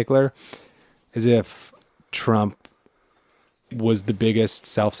brain tickler is if Trump was the biggest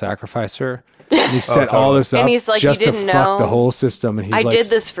self-sacrificer. And he set all this up And he's like, just "You to didn't fuck know? the whole system. And he's I like, did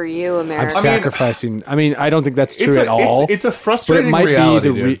this for you, I'm America. sacrificing. I mean, I don't think that's true at all. It's a but it frustrating might reality,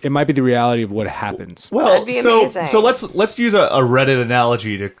 be dude. it might be the reality of what happens. Well, That'd be amazing. so let's use a Reddit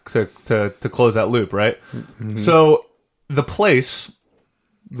analogy to close that loop, right? Mm-hmm. So the place,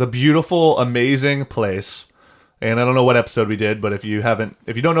 the beautiful, amazing place, and I don't know what episode we did, but if you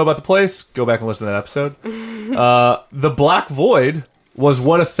don't know about the place, go back and listen to that episode. The Black Void was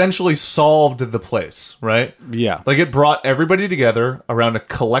what essentially solved the place, right? Yeah. Like it brought everybody together around a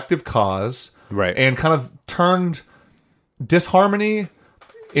collective cause, Right. and kind of turned disharmony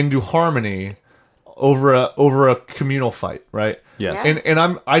into harmony over a communal fight, right? Yes. Yeah.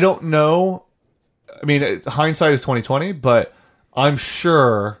 And I don't know. I mean, hindsight is 2020, but I'm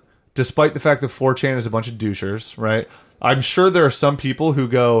sure, despite the fact that 4chan is a bunch of douchers, right? I'm sure there are some people who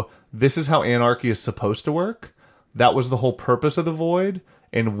go, "This is how anarchy is supposed to work. That was the whole purpose of the Void,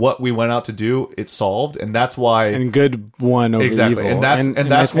 and what we went out to do, it solved, and that's why And good one over exactly, evil. and that's I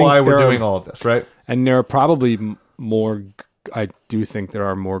that's think why we're there are- doing all of this, right? And there are probably more. I do think there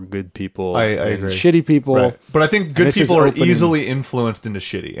are more good people I than agree. shitty people. Right. But I think good this is people are opening- easily influenced into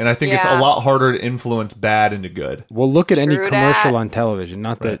shitty, and I think it's a Yeah. lot harder to influence bad into good. Well, look at any True commercial dat. on television.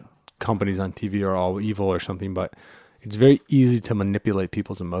 Not that companies on TV are all evil or something, but it's very easy to manipulate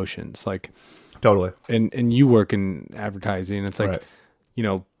people's emotions. Like, Totally. and you work in advertising. It's like, Right. you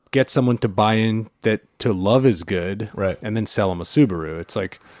know, get someone to buy in that to love is good, Right. and then sell them a Subaru. It's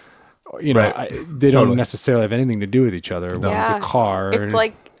like, you know, Right. they don't Totally. necessarily have anything to do with each other. One's a car. It's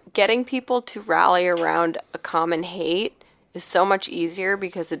like getting people to rally around a common hate is so much easier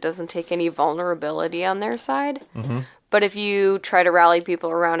because it doesn't take any vulnerability on their side. Mm-hmm. But if you try to rally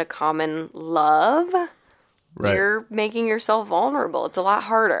people around a common love, Right. you're making yourself vulnerable. It's a lot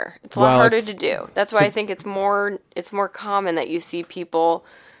harder. It's a lot Well, harder it's- to do. That's why I think it's more common that you see people,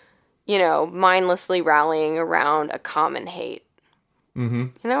 you know, mindlessly rallying around a common hate. Mm-hmm.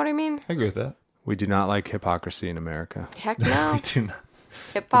 You know what I mean? I agree with that. we do not like hypocrisy in America. Heck no. Do not-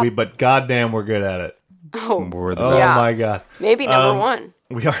 Hip hop. but goddamn, we're good at it. We're the Oh Yeah. my god, Maybe number one.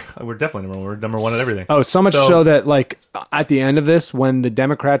 we are. We're definitely number one. We're number one at everything. Oh, so much so that, like, at the end of this, when the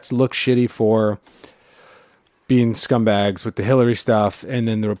Democrats look shitty for being scumbags with the Hillary stuff, and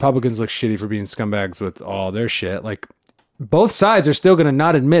then the Republicans look shitty for being scumbags with all their shit, like, both sides are still going to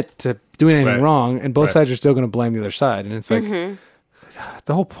not admit to doing anything Right. wrong, and both Right. sides are still going to blame the other side. And it's like,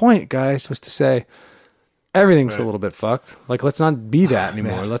 the whole point, guys, was to say everything's a little bit fucked. Like, let's not be that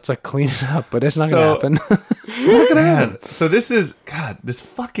anymore. Let's like clean it up. But it's not gonna happen. It's not gonna happen. So this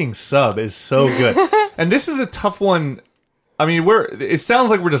fucking sub is so good. And this is a tough one. I mean, it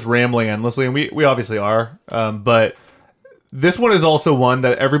sounds like we're just rambling endlessly, and we obviously are. But this one is also one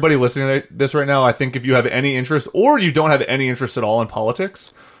that everybody listening to this right now, I think if you have any interest or you don't have any interest at all in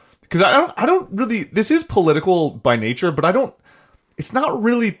politics, because I don't really, this is political by nature, but it's not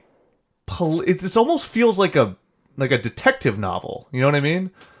really, it almost feels like a detective novel. You know what I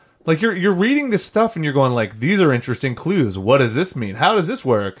mean? Like you're reading this stuff and you're going like, these are interesting clues. What does this mean? How does this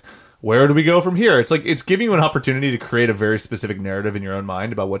work? Where do we go from here? It's like it's giving you an opportunity to create a very specific narrative in your own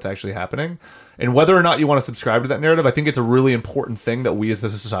mind about what's actually happening. And whether or not you want to subscribe to that narrative, I think it's a really important thing that we as a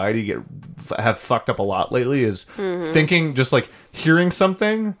society have fucked up a lot lately is thinking, just like hearing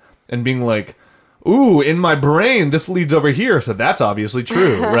something and being like, ooh, in my brain, this leads over here, so that's obviously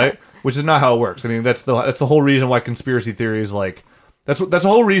true, right? Which is not how it works. I mean, that's the whole reason why conspiracy theories like that's the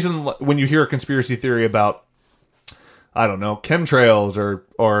whole reason when you hear a conspiracy theory about, I don't know, chemtrails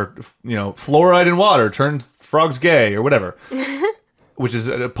or fluoride in water turns frogs gay or whatever, which is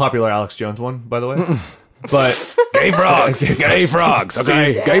a popular Alex Jones one, by the way. But Gay frogs. Gay frogs.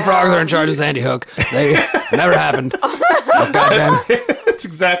 Okay. Gay frogs are in charge of Sandy Hook. They never happened. Oh, goddamn. that's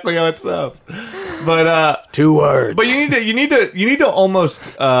exactly how it sounds. But 2 words. But you need to almost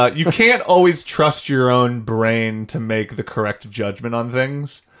you can't always trust your own brain to make the correct judgment on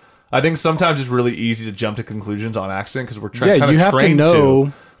things. I think sometimes it's really easy to jump to conclusions on accident because we're kind of you have trained to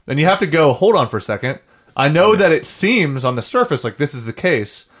know. And you have to go, hold on for a second. I know that it seems on the surface like this is the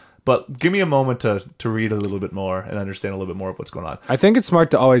case, but give me a moment to read a little bit more and understand a little bit more of what's going on. I think it's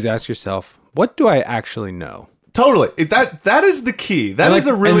smart to always ask yourself, what do I actually know? Totally. That is the key. That is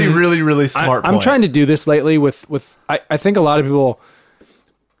a really, really, really smart point. I'm trying to do this lately with I think a lot of people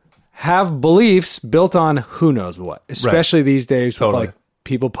have beliefs built on who knows what, especially these days with like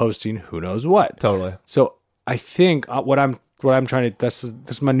people posting who knows what. Totally. So I think what I'm trying to this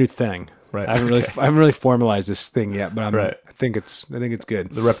is my new thing. Right. I haven't really formalized this thing yet, but I think it's good.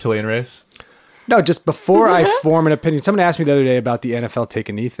 The reptilian race? No, just before I form an opinion. Someone asked me the other day about the NFL take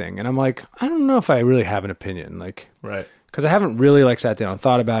a knee thing, and I'm like, I don't know if I really have an opinion, like, right? Because I haven't really like sat down and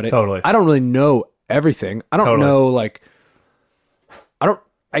thought about it. Totally. I don't really know everything. I don't know like.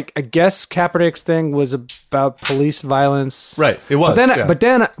 I guess Kaepernick's thing was about police violence, right? It was, but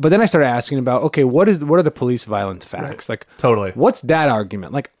then I started asking about what are the police violence facts? Like, totally, what's that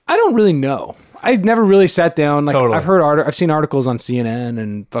argument? Like, I don't really know. I never really sat down. Like, I've seen articles on CNN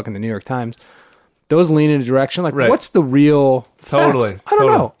and fucking the New York Times. Those lean in a direction. Like, what's the real facts? Totally? I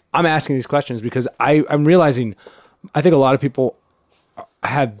don't know. I'm asking these questions because I'm realizing I think a lot of people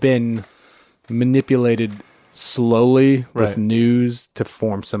have been manipulated slowly with news to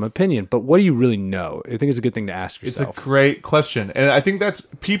form some opinion. But what do you really know? I think it's a good thing to ask yourself. It's a great question. And I think that's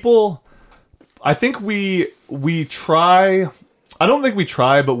people, I think we try, I don't think we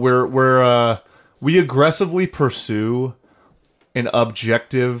try, but we aggressively pursue an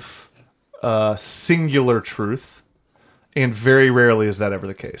objective, singular truth. And very rarely is that ever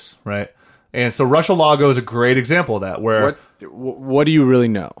the case, right? And so Rush-a-Lago is a great example of that, where what do you really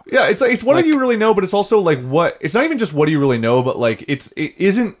know? Yeah, it's what do you really know, but it's also like what it's not even just what do you really know, but like it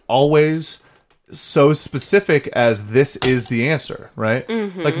isn't always so specific as this is the answer, right?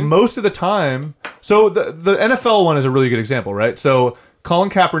 Mm-hmm. Like most of the time, so the NFL one is a really good example, right? So Colin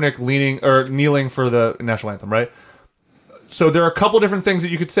Kaepernick kneeling for the national anthem, right? So there are a couple different things that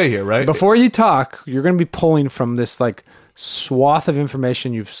you could say here, right? Before you talk, you're going to be pulling from this like swath of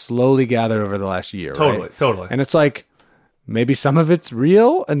information you've slowly gathered over the last year, right? Totally. And it's like maybe some of it's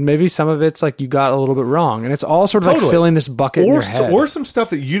real and maybe some of it's like you got a little bit wrong, and it's all sort of like filling this bucket in your head. Or some stuff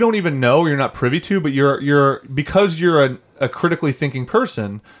that you don't even know, you're not privy to, but you're because you're a critically thinking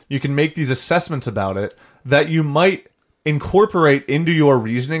person, you can make these assessments about it that you might incorporate into your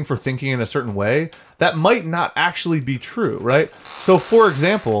reasoning for thinking in a certain way that might not actually be true, right? So for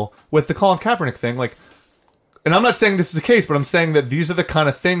example, with the Colin Kaepernick thing, like, and I'm not saying this is the case, but I'm saying that these are the kind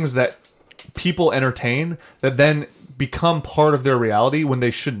of things that people entertain that then become part of their reality when they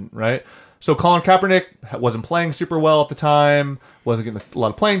shouldn't, right? So Colin Kaepernick wasn't playing super well at the time, wasn't getting a lot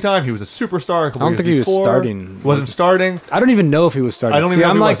of playing time. He was a superstar. I don't think he was starting. Wasn't starting. I don't even know if he was starting. I don't even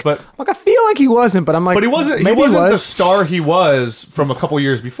know if he was, but I feel like he wasn't, but I'm like, but he wasn't. He wasn't the star he was from a couple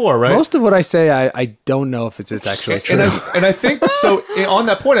years before, right? Most of what I say, I don't know if it's actually true. And I think so. On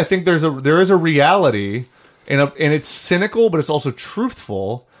that point, I think there is a reality, and it's cynical, but it's also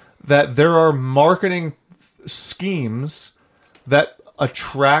truthful that there are marketing schemes that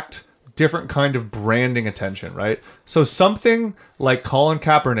attract different kind of branding attention, right? So something like Colin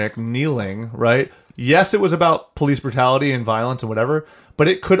Kaepernick kneeling, right? Yes, it was about police brutality and violence and whatever, but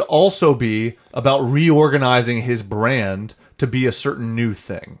it could also be about reorganizing his brand to be a certain new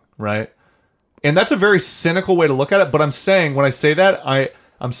thing, right? And that's a very cynical way to look at it, but I'm saying, when I say that,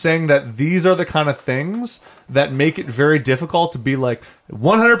 I'm saying that these are the kind of things that make it very difficult to be like,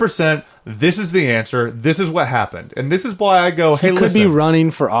 100%, this is the answer, this is what happened. And this is why I go, hey, He could listen. be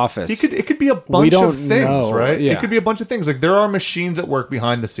running for office. It could be a bunch don't of things, know. right? Yeah. It could be a bunch of things. Like, there are machines at work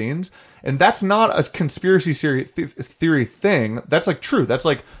behind the scenes, and that's not a conspiracy theory thing. That's like true. That's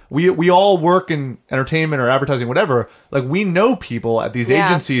like we all work in entertainment or advertising, whatever. Like, we know people at these Yeah.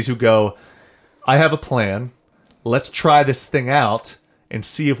 agencies who go, I have a plan. Let's try this thing out and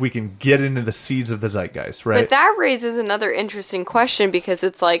see if we can get into the seeds of the zeitgeist, right? But that raises another interesting question, because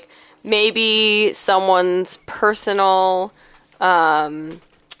it's like maybe someone's personal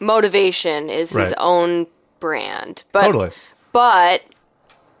motivation is his Right. own brand. But, Totally. But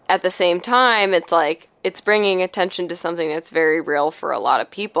at the same time, it's like it's bringing attention to something that's very real for a lot of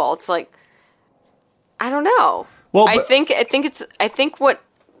people. It's like, I don't know. Well, I but- think what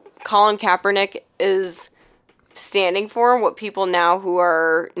Colin Kaepernick is standing for, what people now who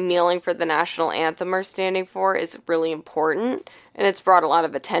are kneeling for the national anthem are standing for, is really important, and it's brought a lot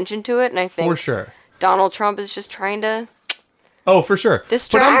of attention to it. And I think For sure. Donald Trump is just trying to Oh, for sure.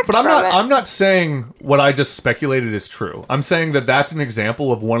 distract but I'm from not. it. I'm not saying what I just speculated is true. I'm saying that that's an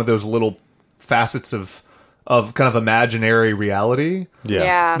example of one of those little facets of kind of imaginary reality.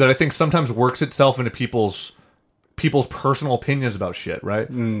 Yeah. That I think sometimes works itself into people's personal opinions about shit, right?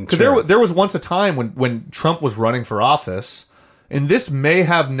 Because there was once a time when Trump was running for office, and this may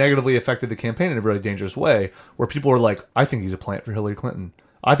have negatively affected the campaign in a really dangerous way, where people were like, I think he's a plant for Hillary Clinton.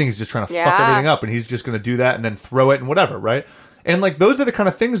 I think he's just trying to fuck Yeah. everything up, and he's just going to do that and then throw it and whatever, right? And like, those are the kind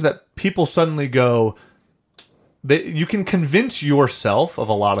of things that people suddenly go, that you can convince yourself of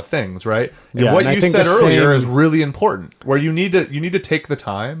a lot of things, right? And Yeah, what and I you think said the earlier same- is really important, where you need to take the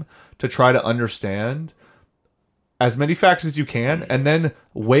time to try to understand as many facts as you can, and then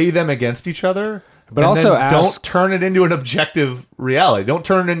weigh them against each other. But and also then don't ask- turn it into an objective reality. Don't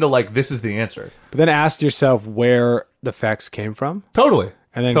turn it into like, this is the answer. But then ask yourself where the facts came from, Totally.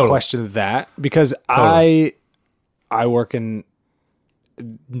 and then Totally. question that, because Totally. I work in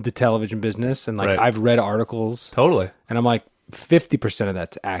the television business, and like Right. I've read articles, Totally. and I'm like 50% of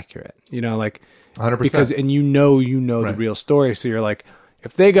that's accurate. You know, like 100%. because and you know the Right. real story, so you're like,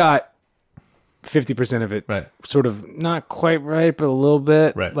 if they got 50% of it Right. sort of not quite right, but a little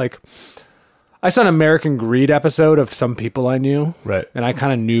bit, Right. like I saw an American Greed episode of some people I knew, Right. and I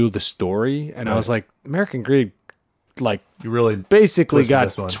kind of knew the story, and I Right. was like, American Greed, like You really basically twisted got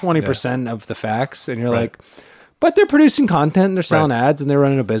this one. 20% of the facts, and you're Right. like, but they're producing content, they're selling Right. ads, and they're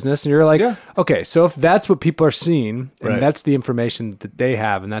running a business, and you're like, Yeah. okay, so if that's what people are seeing, and Right. that's the information that they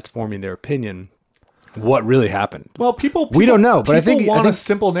have, and that's forming their opinion, what really happened? Well, people We don't know, but I people think- want I think- a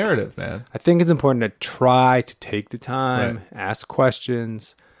simple narrative, man. I think it's important to try to take the time, Right. ask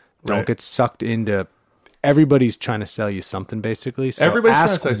questions, don't Right. get sucked into. Everybody's trying to sell you something, basically. So Everybody's trying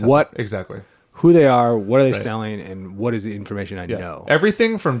to ask say something. what, Exactly. who they are, what are they Right. selling, and what is the information I Yeah. know.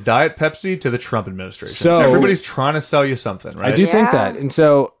 Everything from Diet Pepsi to the Trump administration. So- everybody's trying to sell you something, right? I do think Yeah. that. And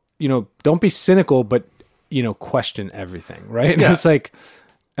so, don't be cynical, but, question everything, right? And Yeah. it's like,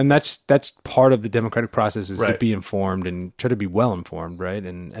 and that's part of the democratic process is to Right. be informed and try to be well informed, right?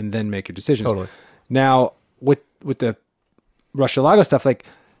 And then make your decisions. Totally. Now, with the Russia Lago stuff, like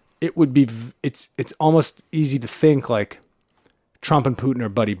it would be, it's almost easy to think like Trump and Putin are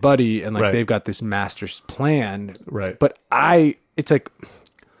buddy, and like Right. they've got this master's plan. Right. But it's like,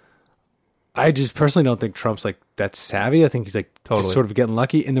 I just personally don't think Trump's like that savvy. I think he's like Totally. just sort of getting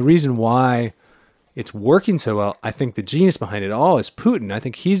lucky. And the reason why it's working so well, I think the genius behind it all is Putin. I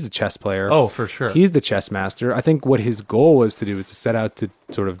think he's the chess player. Oh, for sure. He's the chess master. I think what his goal was to do was to set out to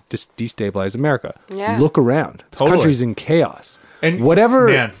sort of destabilize America. Yeah. Look around. This Totally. country's in chaos. And whatever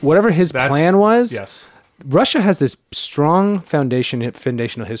his that's- plan was, Yes. Russia has this strong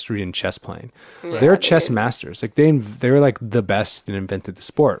foundational history in chess playing. They're chess masters. Like they were like the best and invented the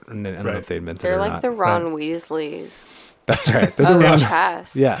sport. And I don't know Right. if they invented They're it or like not. the Ron Weasleys That's right. They're the of Ron-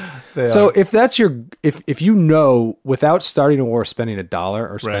 chess. Yeah. They So are. if that's if you know without starting a war, spending $1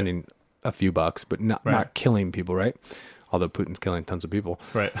 or spending a few bucks, but not Right. killing people, right? Although Putin's killing tons of people,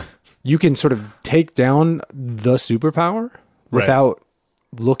 Right. you can sort of take down the superpower without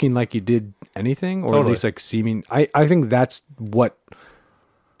looking like you did anything, or at Totally. least like seeming. I think that's what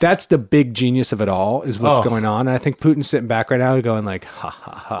that's the big genius of it all is what's Oh. going on. And I think Putin's sitting back right now going like, ha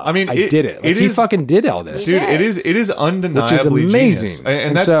ha ha. I mean, I it- did it. Like, it he is- fucking did all this. Dude, did. it is undeniably amazing. genius. And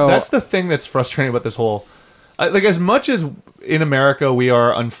And that's so- the thing that's frustrating about this whole like as much as in America we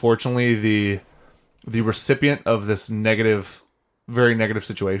are unfortunately the recipient of this very negative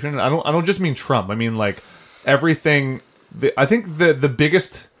situation. I don't just mean Trump. I mean like everything I think the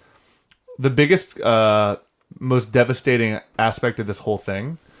biggest most devastating aspect of this whole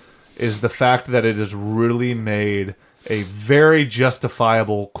thing is the fact that it has really made a very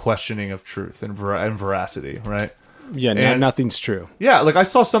justifiable questioning of truth and veracity, right? Yeah, And- nothing's true. Yeah, like I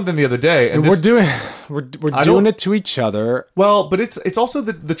saw something the other day, and We're this, doing I doing don't- it to each other. well, but it's also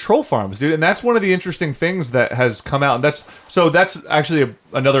the troll farms, dude, and that's one of the interesting things that has come out. And that's actually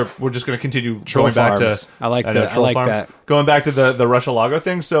another. We're just going to continue Troll going back farms. to. I like know, that. I troll like farms. that. Going back to the Russia Lago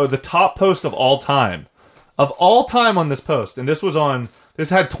thing. So the top post of all time on this post, and this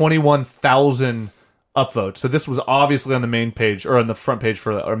had 21,000 upvotes. So this was obviously on the main page or on the front page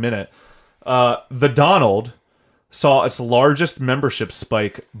for a minute. The Donald saw its largest membership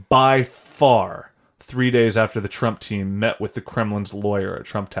spike by far 3 days after the Trump team met with the Kremlin's lawyer at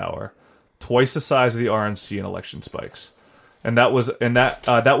Trump Tower, twice the size of the RNC in election spikes, and that was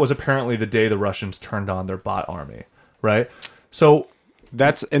apparently the day the Russians turned on their bot army, right? So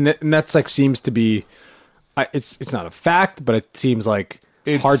That's like seems to be. It's not a fact, but it seems like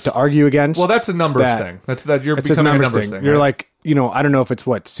It's- hard to argue agast. well, that's a numbers that- thing. That's that you're It's a becoming numbers a numbers thing. thing. You're right? like, I don't know if it's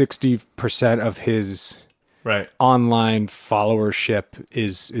 60% of his right, online followership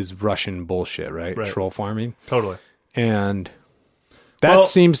is Russian bullshit, right? Right. Troll farming, totally. and that Well,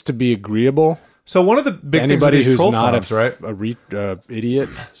 seems to be agreeable. So one of the big Anybody things with who's these troll not farms, right? a idiot,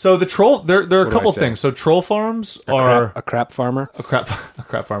 So the troll, there are a do I couple say? things. So troll farms are a crap farmer. a crap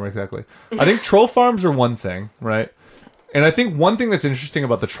farmer, exactly. I think troll farms are one thing, right? And I think one thing that's interesting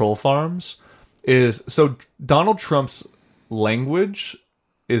about the troll farms is so Donald Trump's language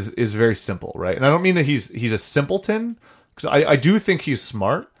is very simple, right? And I don't mean that he's a simpleton, because I do think he's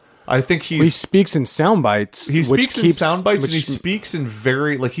smart. I think He speaks in sound bites. he which speaks in keeps, sound bites, and he which- speaks in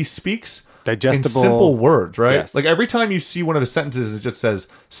very he speaks Digestible- in simple words, right? Yes. Like every time you see one of his sentences, it just says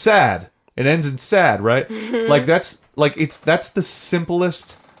 "sad." It ends in "sad," right? Like that's the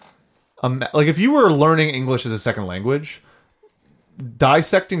simplest. Like if you were learning English as a second language,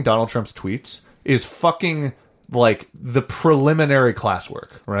 dissecting Donald Trump's tweets is fucking like the preliminary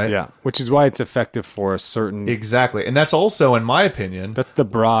classwork, right? Yeah, which is why it's effective for a certain. Exactly. And that's also, in my opinion, That's the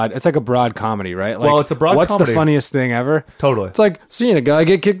broad. It's like a broad comedy, right? Like, Well, it's a broad What's comedy. the funniest thing ever? totally. It's like seeing a guy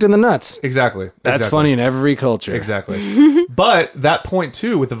get kicked in the nuts. Exactly. That's Exactly. funny in every culture. Exactly. But that point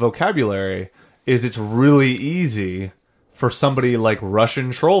too with the vocabulary is it's really easy for somebody like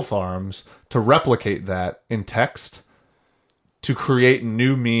Russian troll farms to replicate that in text, to create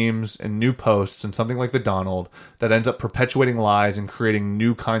new memes and new posts and something like the Donald that ends up perpetuating lies and creating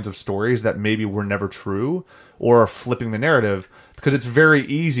new kinds of stories that maybe were never true or are flipping the narrative, because it's very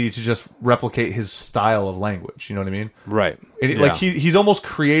easy to just replicate his style of language. You know what I mean? Right. And like he's almost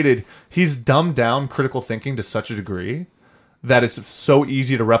he's dumbed down critical thinking to such a degree that it's so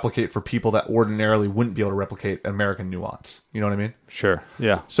easy to replicate for people that ordinarily wouldn't be able to replicate American nuance. You know what I mean? Sure.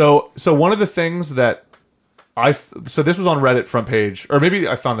 Yeah. So one of the things that so this was on Reddit front page, or maybe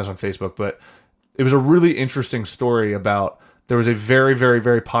I found this on Facebook, but it was a really interesting story about, there was a very, very,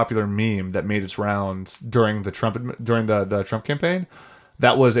 very popular meme that made its rounds during the Trump campaign.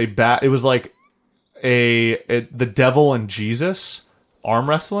 That was it was like the devil and Jesus arm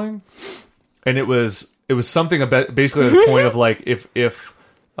wrestling, and it was something about basically the point of like if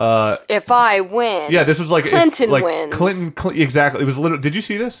If I win, yeah, this was like Clinton like wins. Clinton exactly. It was literally. Did you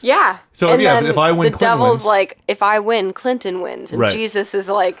see this? Yeah. So, and yeah, then if I win, the Clinton devil's wins. like, if I win, Clinton wins, and Right. Jesus is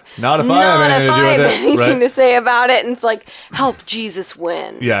like, Not if I have anything to do with it, anything right. to say about it, and it's like, help Jesus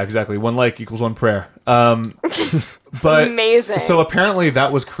win. Yeah, exactly. One like equals one prayer. But amazing. So apparently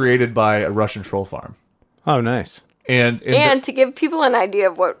that was created by a Russian troll farm, Oh, nice. and And to give people an idea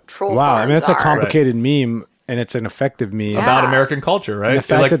of what troll Wow. farms I mean, it's a are. complicated meme, and it's an effective meme. about Yeah. American culture, right? The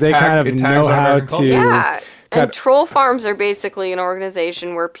fact that they kind of it tags know on how American to- culture. Yeah. And God. troll farms are basically an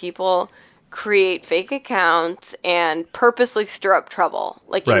organization where people create fake accounts and purposely stir up trouble,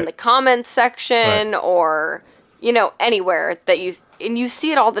 like in Right. the comments section Right. or anywhere that you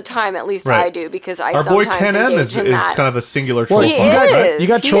see it all the time. At least Right. I do, because I Our boy sometimes Ken M engage is in that. kind of a singular troll He farm. is. You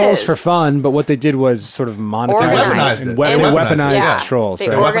got He trolls is. for fun, but what they did was sort of monetize Organized and it. weaponized Yeah. trolls. They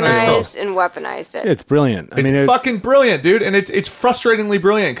right? organized and weaponized it. It's brilliant. I It's mean, fucking brilliant, dude, and it's frustratingly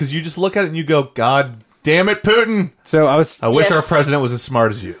brilliant because you just look at it and you go, "God damn it, Putin! so I I wish Yes. our president was as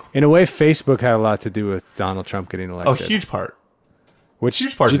smart as you." in a way, Facebook had a lot to do with Donald Trump getting Oh, elected. huge part. Which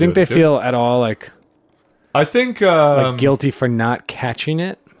Huge part do you to think do they it, too. feel at all like I think guilty for not catching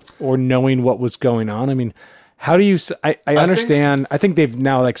it or knowing what was going on? I mean, how do you? I understand. I think they've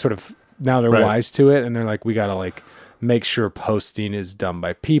now like sort of now they're Right. wise to it, and they're like, we got to like make sure posting is done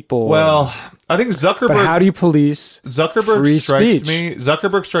by people. Well, I think Zuckerberg. but how do you police Zuckerberg free strikes speech? me.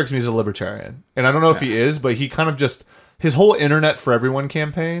 Zuckerberg strikes me as a libertarian, and I don't know if he is, but he kind of just his whole "Internet for Everyone"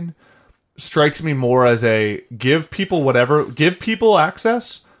 campaign strikes me more as a give people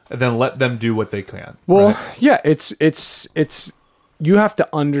access, and then let them do what they can. Well, right? yeah, it's you have to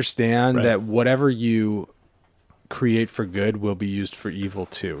understand Right. that whatever you create for good will be used for evil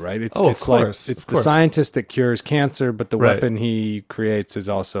too, right? It's Oh, of it's like course, it's of the course. scientist that cures cancer, but the Right. weapon he creates is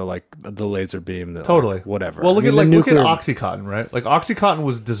also like the laser beam that Totally, like, whatever. Well, I mean, the look at nuclear- OxyContin, right? Like OxyContin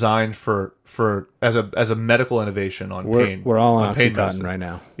was designed for as a medical innovation on pain. We're all on pain OxyContin medicine. right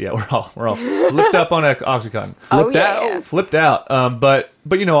now. Yeah, we're all flipped up on OxyContin. Oh, yeah. Flipped out. But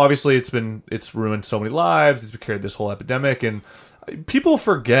you know, obviously it's ruined so many lives. It's carried this whole epidemic, and people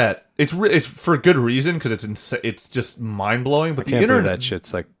forget it's for good reason because it's just mind blowing. But the Can't believe internet, that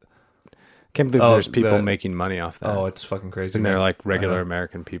shit's like. Can't believe Oh, there's people that- making money off that. oh, it's fucking crazy. and they're man. like I regular know.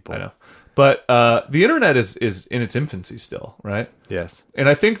 American people. I know. But the internet is in its infancy still, right? Yes. And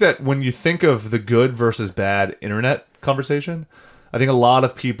I think that when you think of the good versus bad internet conversation, I think a lot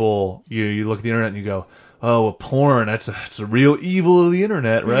of people you look at the internet and you go, "Oh, well, porn, it's a real evil of the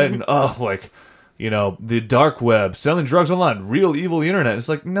internet, right?" And oh, like, you know, the dark web, selling drugs online, real evil of the internet. It's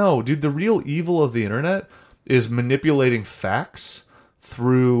like, no, dude, the real evil of the internet is manipulating facts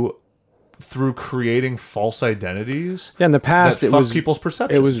through creating false identities. Yeah, in the past that it fuck was people's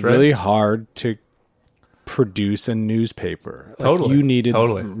perceptions. It was right? really hard to produce a newspaper. Like, Totally. you needed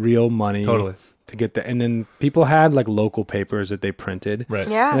Totally. real money Totally. to get that. And then people had like local papers that they printed. Right.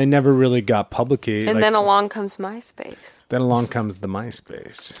 Yeah. And they never really got publicated. And like, then along comes MySpace. then along comes the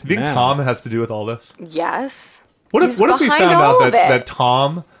MySpace. Do you think Now- Tom has to do with all this? Yes. What if He's we behind found out all of that, it. that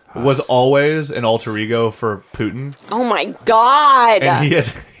Tom was always an alter ego for Putin, Oh my God. and he had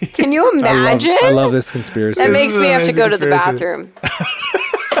Can you imagine? I love this conspiracy. That makes is me an have to amazing go to the conspiracy.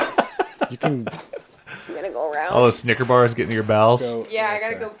 bathroom. you can I'm gonna go around. all those Snicker bars getting to your bowels. go, Yeah, I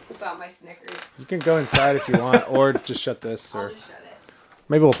gotta go poop out my Snickers. you can go inside if you want, or just shut this, I'll or just shut it.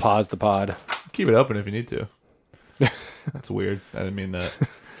 maybe we'll pause the pod. Keep it open if you need to. That's weird. I didn't mean that.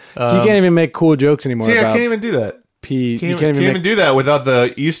 So you can't even make cool jokes anymore See, I about can't even do that. pee. Can't, You can't even make do that without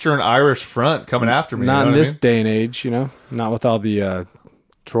the Eastern Irish Front coming after me. not you know in what this I mean? day and age, you know, not with all the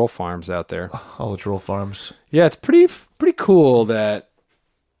troll farms out there. All the troll farms. Yeah, it's pretty cool that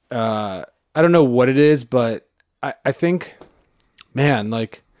I don't know what it is, but I think, man,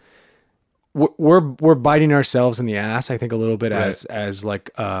 like we're biting ourselves in the ass. I think a little bit Right. as like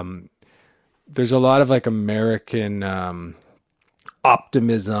there's a lot of like American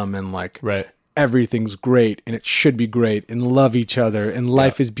optimism and like Right. everything's great and it should be great and love each other and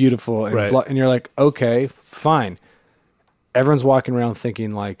life is beautiful and Right. and you're like, okay, fine. Everyone's walking around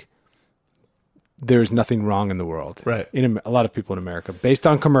thinking like there's nothing wrong in the world. Right. A lot of people in America based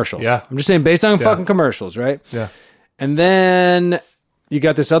on commercials. Yeah. I'm just saying based on fucking commercials, right? Yeah. And then you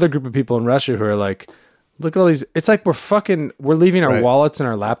got this other group of people in Russia who are like, look at all these. It's like we're leaving our Right. wallets and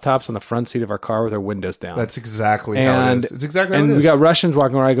our laptops on the front seat of our car with our windows down. That's exactly how it and is. It's exactly how and it is. we got Russians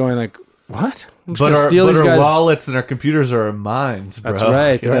walking around going like, what? I'm just but gonna our, steal but these our guys. wallets and our computers are our minds, bro. That's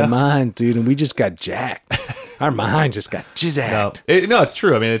right. You They're know? our mind, dude. And we just got jacked. Our mind just got jizzed. No, it's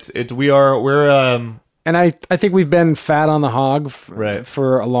true. I mean, we're And I think we've been fat on the hog Right.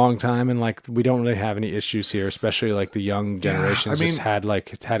 for a long time. And like, we don't really have any issues here, especially like the young generations I mean-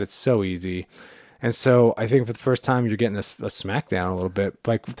 just had it so easy. And so I think for the first time you're getting a smackdown a little bit.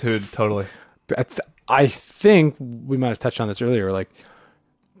 Like, dude, totally. I think we might have touched on this earlier. Like,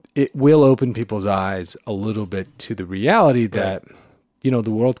 it will open people's eyes a little bit to the reality that, you know, the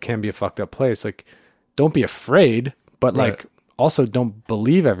world can be a fucked up place. Like, don't be afraid, but Right. like, also don't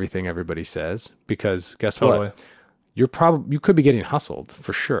believe everything everybody says, because guess Totally. what? You could be getting hustled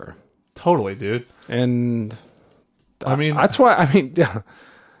for sure. Totally, dude. And I mean, that's why, I mean, yeah,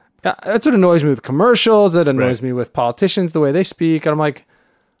 that's what annoys me with commercials. That annoys Right. me with politicians, the way they speak. And I'm like,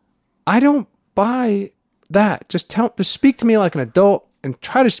 I don't buy that. Just speak to me like an adult and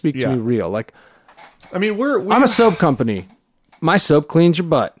try to speak Yeah. to me real. Like, I mean, I'm a soap company. My soap cleans your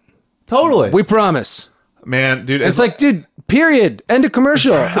butt. totally. We promise. Man, dude, It's like, dude, period. End of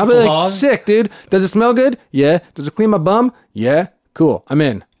commercial. I'll be like, long. sick, dude. Does it smell good? Yeah. Does it clean my bum? Yeah. Cool. I'm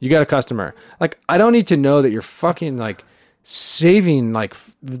in. You got a customer. Like, I don't need to know that you're fucking like saving like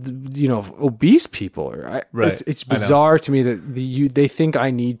obese people. Right. It's bizarre to me that they think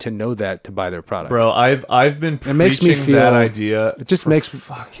I need to know that to buy their product. Bro, I've been preaching makes me feel that idea. It just for makes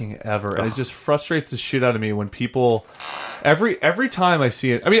fucking ever, and it just frustrates the shit out of me when people every time I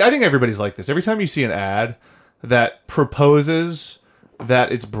see it. I mean, I think everybody's like this. Every time you see an ad that proposes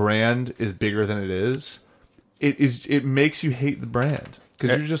that its brand is bigger than it is, it makes you hate the brand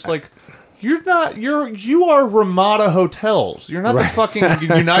because you're just like. You are Ramada Hotels. You're not the fucking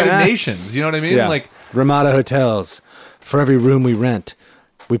United Nations. You know what I mean? Yeah. Like Ramada Hotels. For every room we rent,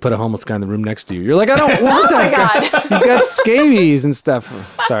 we put a homeless guy in the room next to you. You're like, I don't want that guy. He's got scabies and stuff.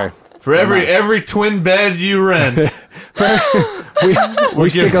 Sorry. for every twin bed you rent, we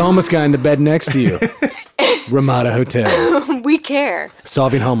stick a homeless guy in the bed next to you. Ramada Hotels. We care.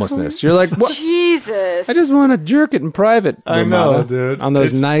 Solving homelessness. You're like, what? Jesus. I just want to jerk it in private. I Ramada, know, dude. On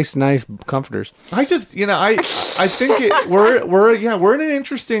those It's- nice comforters. I just, I think we're in an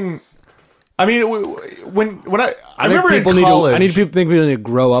interesting. I mean, when I remember in college, I need people think we need to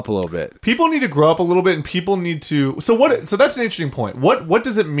grow up a little bit. people need to grow up a little bit, and people need to. So that's an interesting point. What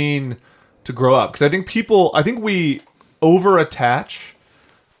does it mean to grow up? Because I think we over attach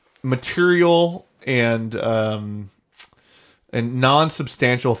material and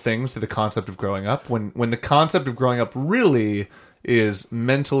non-substantial things to the concept of growing up. When the concept of growing up really is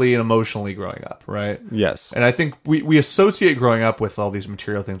mentally and emotionally growing up, right? Yes. And I think we associate growing up with all these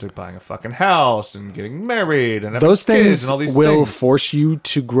material things like buying a fucking house and getting married and having Those kids things and all these will things. force you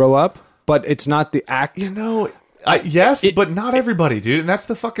to grow up, but it's not the act. But not everybody, dude. And that's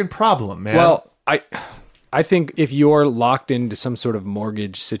the fucking problem, man. Well, I think if you're locked into some sort of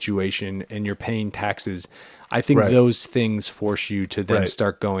mortgage situation and you're paying taxes, I think Right. those things force you to then Right.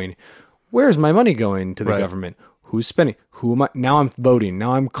 start going, where's my money going to the Right. government? Who's spending? Who am I? Now I'm voting.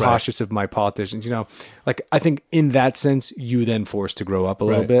 Now I'm cautious of my politicians. Like I think in that sense, you then forced to grow up a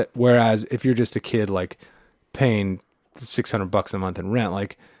little Right. bit. Whereas if you're just a kid, like paying $600 a month in rent,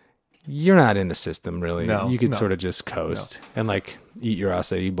 like you're not in the system really. No, You could no. sort of just coast and like eat your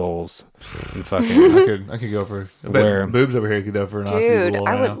acai bowls and fucking. I could go for Where- boobs over here could go for an Aussie Dude, bowl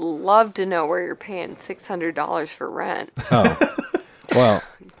I right would now. love to know where you're paying $600 for rent. Oh, well,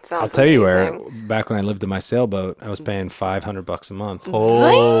 Sounds I'll tell you where. amazing. Back when I lived in my sailboat, I was paying $500 a month,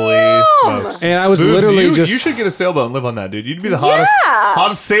 Holy Damn! smokes. and I was Boobs, literally you just. should get a sailboat and live on that, dude. You'd be the Yeah!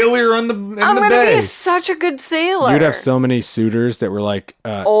 hottest sailor in the I'm the going to bay. be such a good sailor. You'd have so many suitors that were like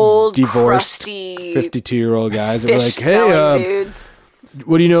Old, divorced, crusty, 52-year-old guys that were like, fish-smelling "Hey, dudes.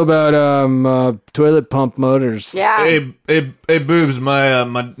 what do you know about toilet pump motors?" Yeah. Hey, boobs!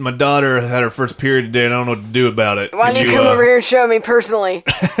 My daughter had her first period today, and I don't know what to do about it. Why don't you come over here and show me personally?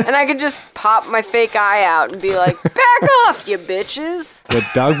 And I could just pop my fake eye out and be like, back off, you bitches. But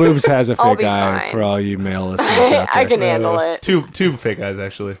Dog Boobs has a I'll fake be eye fine. for all you male listeners out I there. can handle it. Two fake eyes,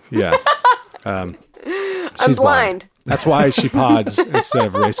 actually. Yeah. I'm She's blind. That's why she pods instead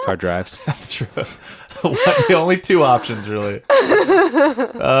of race car drives. That's true. The only two options, really.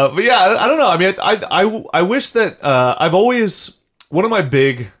 But yeah, I don't know. I mean, I wish that I've always one of my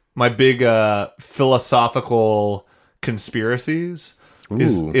big philosophical conspiracies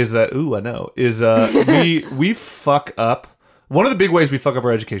is that we fuck up. One of the big ways we fuck up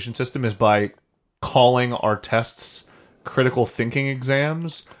our education system is by calling our tests critical thinking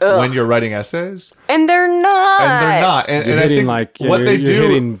exams when you're writing essays, And they're not. and they're not. And, You're and I hitting think like what you're, they you're do.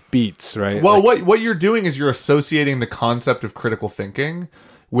 hitting beats, right? Well, Like, what you're doing is you're associating the concept of critical thinking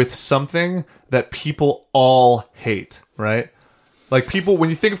with something that people all hate, right? Like people, when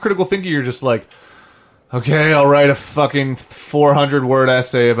you think of critical thinking, you're just like, okay, I'll write a fucking 400-word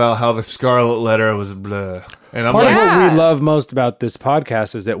essay about how the Scarlet Letter was blah. And I'm part like, of what Yeah. we love most about this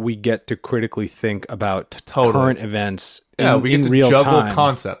podcast is that we get to critically think about Totally. current events yeah, in, we get in to real juggle time.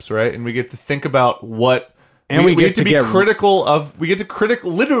 concepts, right? And we get to think about what, And we get to be get- critical of. We get to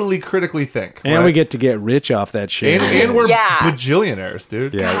literally critically think, and right? we get to get rich off that shit. and we're Yeah. bajillionaires,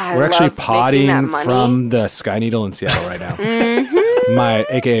 dude. yeah, God, we're I actually love making that podding money. from the Sky Needle in Seattle right now.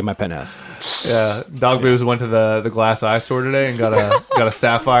 AKA my penthouse. Yeah, Dog Boobs went to the Glass Eye store today and got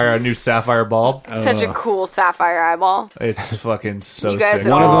a new sapphire bulb. Such a cool sapphire eyeball. It's fucking so You guys sick.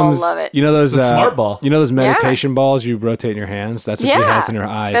 are One of all them's, love it. you know those It's a smart ball. You know those meditation balls you rotate in your hands. That's what she Yeah. has in her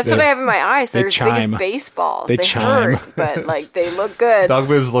eyes. That's what I have in my eyes. They're as big chime. as baseballs. They They chime. hurt, but like they look good. Dog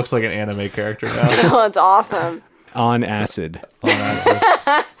Boobs looks like an anime character now. Oh, it's awesome. On acid.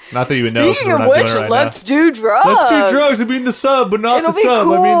 Not that you would know. 'cause Speaking we're of not doing which, it right let's now. do drugs. Let's do drugs. I mean the sub, but not It'll the be sub.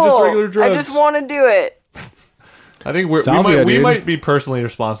 cool. I mean just regular drugs. I just want to do it. I think we Salvia, we dude. might be personally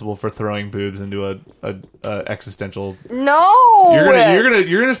responsible for throwing boobs into a existential. No.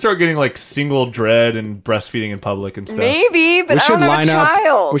 You're gonna start getting like single dread and breastfeeding in public and stuff. Maybe, but I don't have a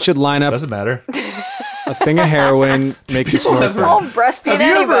child. We should line up Doesn't matter. a thing of heroin, make you snort I'll that. breastfeed Have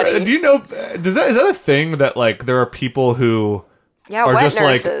you anybody. ever? Do you know? Is that a thing that like there are people who yeah, are wet just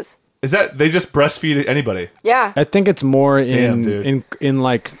nurses. like? Is that they just breastfeed anybody? Yeah. I think it's more Damn, dude. in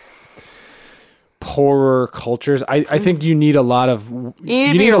like poorer cultures. I think you need a lot of You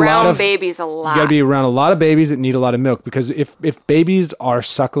need to be around babies a lot. You got to be around a lot of babies that need a lot of milk, because if babies are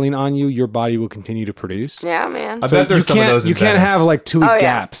suckling on you, your body will continue to produce. Yeah, man. I bet there's some of those. You can't have like 2 week Oh, yeah.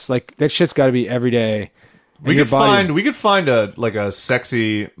 gaps. Like that shit's got to be every day. We could find a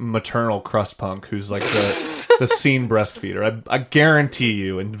sexy maternal crust punk who's like the scene breastfeeder. I guarantee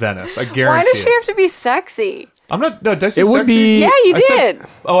you in Venice. I guarantee. Why does she it. have to be sexy? I'm not. No, did I say It would sexy? be- Yeah, you I said-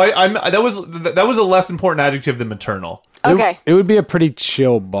 did. that was a less important adjective than maternal. Okay. It would be a pretty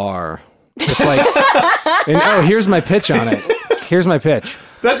chill bar. If like, here's my pitch on it. Here's my pitch.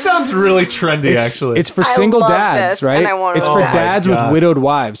 That sounds really trendy, actually. It's for I single love dads, this, right? and I wanna It's know for that. dads Oh my with God. widowed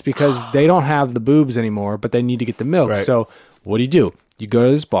wives because they don't have the boobs anymore, but they need to get the milk. Right. So what do? You go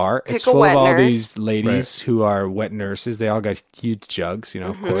to this bar. It's Pick a full wet of all nurse. these ladies who are wet nurses. They all got huge jugs, of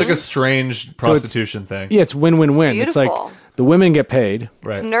course. It's like a strange prostitution thing. Yeah, it's win-win-win. It's like beautiful. the women get paid,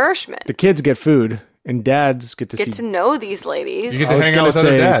 Right. It's nourishment. the kids get food, and dads get to Get see. to know these ladies. You get I was hang out gonna with other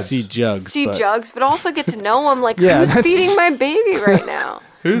say dads. see jugs. See but- jugs, but also get to know them. Like, Yeah, who's that's- feeding my baby right now?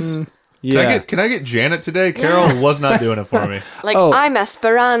 Who's? Yeah. Can I get Janet today? Carol was not doing it for me. Like, Oh. I'm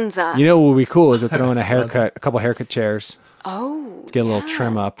Esperanza. You know what would be cool is to throw in a couple haircut chairs, Oh. get a little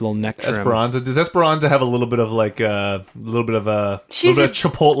trim up, a little neck trim. Esperanza. Does Esperanza have a little bit of like a little bit of She's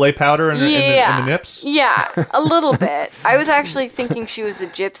Chipotle powder in, Yeah. in the nips? Yeah, a little bit. I was actually thinking she was a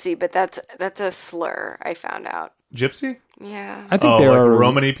gypsy, but that's a slur, I found out. Gypsy? Yeah. I think Oh, they like are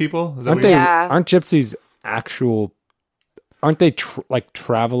Romany people? Is that Aren't what they? you- Yeah. Aren't gypsies actual? Aren't they like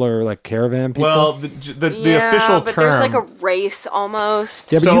traveler, like caravan people? Well, the Yeah, official but term. there's like a race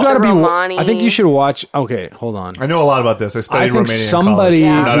almost. yeah, but so- you gotta The be. Romani. I think you should watch. Okay, hold on. I know a lot about this. I studied I think Romanian somebody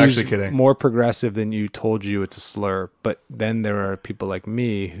in college. Not who's actually kidding. more progressive than you told you it's a slur, but then there are people like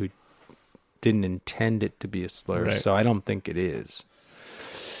me who didn't intend it to be a slur, Right. so I don't think it is.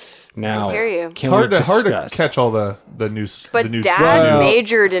 Now, I hear you. It's can hard we to discuss? catch all the news. But the news, Dad Well-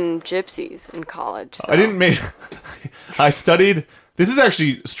 majored in gypsies in college. So. I didn't make. I studied. This is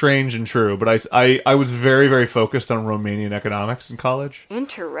actually strange and true, but I was very, very focused on Romanian economics in college.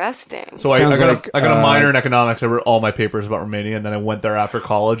 Interesting. So I Sounds got like, I got a minor in economics. I wrote all my papers about Romania, and then I went there after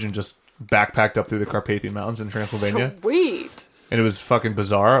college and just backpacked up through the Carpathian Mountains in Transylvania, Sweet. and it was fucking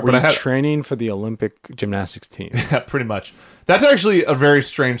bizarre. Were But you I had training for the Olympic gymnastics team? yeah, pretty much. That's actually a very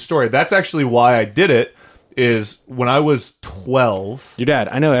strange story. That's actually why I did it. Is when I was 12. Your dad.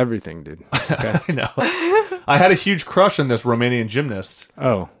 I know everything, dude. Okay. I know. I had a huge crush on this Romanian gymnast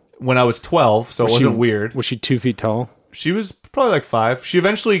Oh, when I was 12, so it wasn't weird. Was she 2 feet tall? She was probably like 5. She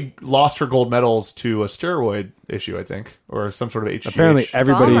eventually lost her gold medals to a steroid issue, I think, or some sort of HGH. Apparently,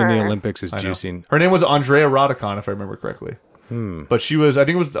 everybody in the Bummer. Olympics is I know. juicing. Her name was Andrea Radikon, if I remember correctly. But she was, I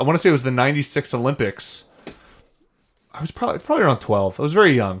think it was, I want to say it was the 96 Olympics. I was probably around 12. I was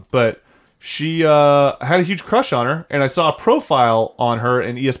very young, but she had a huge crush on her, and I saw a profile on her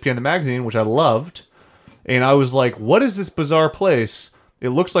in ESPN the magazine, which I loved. And I was like, what is this bizarre place? It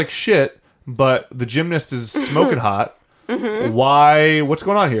looks like shit, but the gymnast is smoking hot. Why? What's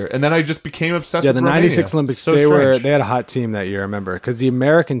going on here? And then I just became obsessed Yeah, with the Romania. '96 Olympics. So they strange. had a hot team that year. I remember because the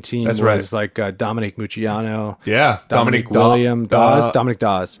American team That's was right. like Dominic Mucciano, Yeah, Dominic Wa- William Dawes, Dominic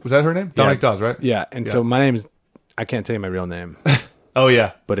Dawes. Was that her name? Dominic Dawes, right? Yeah, and so my name is. I can't tell you my real name, Oh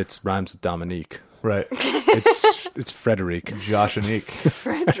yeah, but it's rhymes with Dominique. right. It's Frederic. Josh Anique.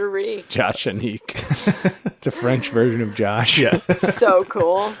 Frederic. Josh Anique. It's a French version of Josh. Yeah, So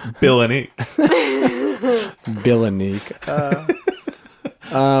cool. Bill Anique. Bill Anique.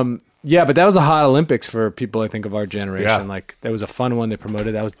 Yeah, but that was a hot Olympics for people I think of our generation. Yeah. Like that was a fun one they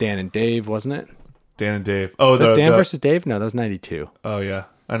promoted. That was Dan and Dave, wasn't it? Dan and Dave. Oh, Was that Dan the- versus Dave? No, that was '92. Oh yeah,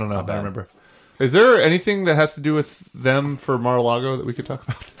 I don't know. I don't remember. Is there anything that has to do with them for Mar-a-Lago that we could talk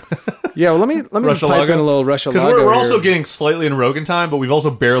about? Yeah, well, let me Russia pipe Lago? in a little Russia Because Lago we're here. also getting slightly in Rogan time, but we've also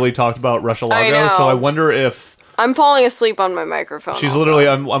barely talked about Russia Lago. know. So I wonder if I'm falling asleep on my microphone. she's also. literally.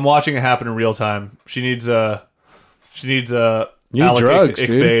 I'm watching it happen in real time. She needs a. You need Alec drugs, Ikbe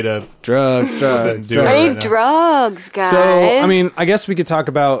dude. to drugs. do I it. need right now. drugs, guys. So, I mean, I guess we could talk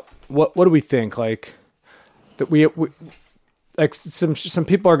about what do we think? Like that we like some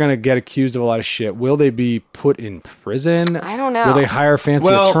people are going to get accused of a lot of shit. Will they be put in prison? I don't know. Will they hire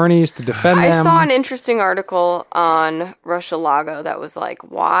fancy attorneys to defend them? I saw an interesting article on Rush-a-Lago that was like,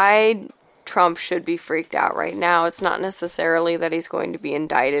 why Trump should be freaked out right now. It's not necessarily that he's going to be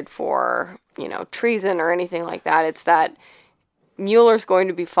indicted for, treason or anything like that. It's that Mueller's going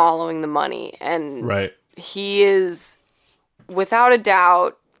to be following the money, and he is, without a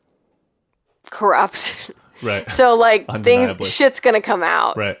doubt, corrupt. Right. So, like, Undeniably. shit's going to come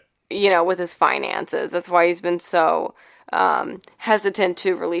out, Right. With his finances. That's why he's been so hesitant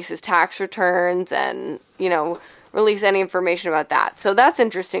to release his tax returns and, release any information about that. So that's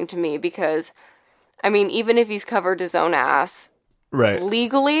interesting to me because, even if he's covered his own ass,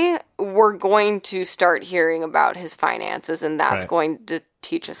 legally, we're going to start hearing about his finances, and that's going to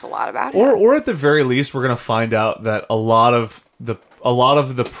teach us a lot about him. Or at the very least, we're going to find out that a lot of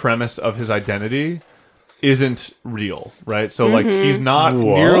the premise of his identity isn't real, right? So like he's not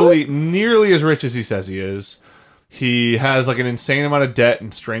nearly as rich as he says he is. He has like an insane amount of debt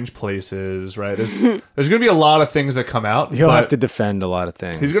in strange places, right? There's going to be a lot of things that come out. He'll have to defend a lot of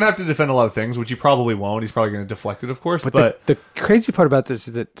things. He's going to have to defend a lot of things, which he probably won't. He's probably going to deflect it, of course. But the crazy part about this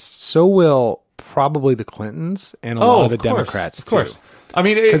is that so will probably the Clintons and a lot of the Democrats, too. Of course.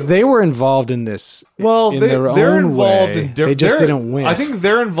 Because they were involved in this. Well, they're involved way. in. They just didn't win. I think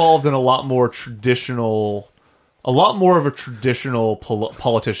they're involved in a lot more of a traditional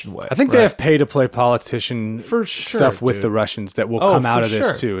politician way. I think they have pay-to-play politician for sure, stuff with the Russians that will come out of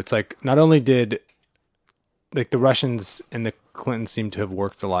this too. It's like not only did the Russians and the Clintons seem to have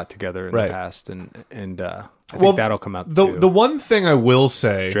worked a lot together in the past, and I think that'll come out too. The one thing I will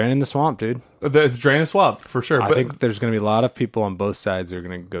say, draining the swamp, dude. It's draining the swamp for sure. I think there's going to be a lot of people on both sides that are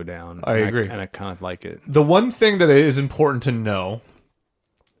going to go down. I agree, and I kind of like it. The one thing that is important to know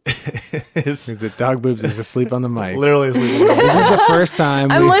is that Dog Boobs is asleep on the mic. Literally asleep on the mic. This is the first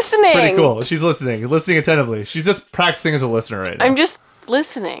time. I'm listening. Pretty cool. She's listening attentively. She's just practicing as a listener right now. I'm just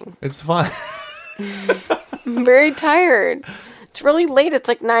listening. It's fine. I'm very tired. It's really late. It's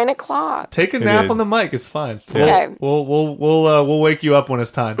like 9:00. Take a nap on the mic. It's fine. Okay. We'll wake you up when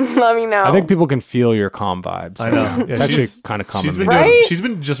it's time. Let me know. I think people can feel your calm vibes. I know. Yeah, it's actually kind of calm. She's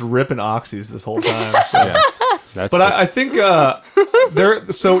been just ripping oxys this whole time. So. But I think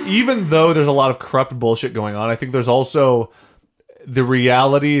So even though there's a lot of corrupt bullshit going on, I think there's also the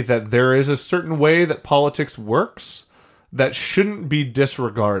reality that there is a certain way that politics works that shouldn't be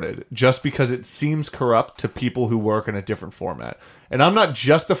disregarded just because it seems corrupt to people who work in a different format. And I'm not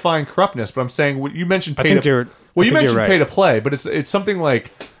justifying corruptness, but I'm saying you mentioned pay to play, but it's something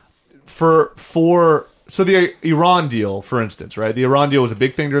like so the Iran deal, for instance, right? The Iran deal was a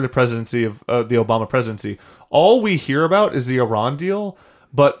big thing during the presidency of the Obama presidency. All we hear about is the Iran deal,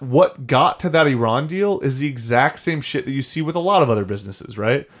 but what got to that Iran deal is the exact same shit that you see with a lot of other businesses,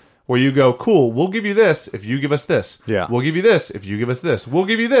 right? Where you go, cool, we'll give you this if you give us this. Yeah. We'll give you this if you give us this. We'll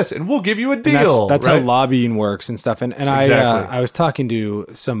give you this and we'll give you a deal. That's right? how lobbying works and stuff. And exactly. I was talking to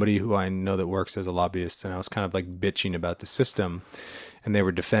somebody who I know that works as a lobbyist, and I was kind of like bitching about the system, and they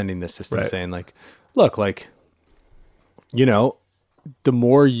were defending the system, saying like, look, like, the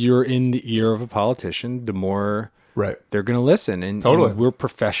more you're in the ear of a politician, the more they're going to listen. And we're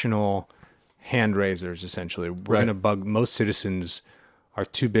professional hand raisers, essentially. We're going to bug most citizens are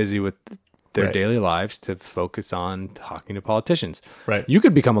too busy with their daily lives to focus on talking to politicians. Right. You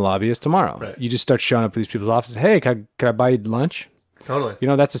could become a lobbyist tomorrow. Right. You just start showing up at these people's offices. Hey, can I buy you lunch? Totally.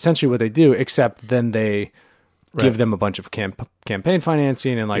 That's essentially what they do, except then they give them a bunch of campaign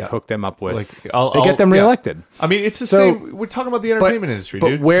financing and hook them up with. They get them reelected. I mean, it's the same. We're talking about the entertainment industry,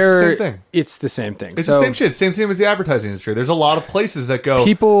 dude. It's the same thing. It's the same shit. Same as the advertising industry. There's a lot of places that go,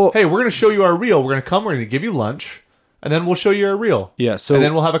 hey, we're going to show you our reel. We're going to come. We're going to give you lunch. And then we'll show you our reel. Yeah. So, and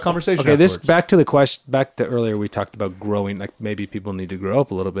then we'll have a conversation. Okay. Afterwards. Back to the question. Back to earlier, we talked about growing. Like maybe people need to grow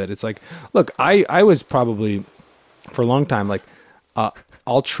up a little bit. It's like, look, I was probably for a long time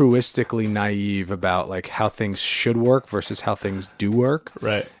altruistically naive about like how things should work versus how things do work.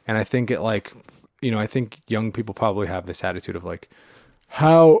 Right. And I think I think young people probably have this attitude of like,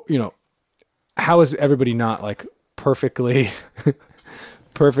 how is everybody not like perfectly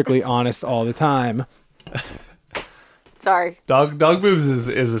honest all the time? Sorry. Dog Boobs is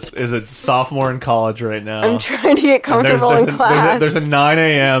a sophomore in college right now. I'm trying to get comfortable in class. There's a 9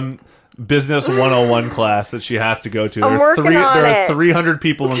 a.m. Business 101 class that she has to go to. I'm working on it. There are 300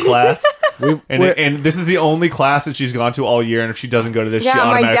 people in class. And this is the only class that she's gone to all year, and if she doesn't go to this, she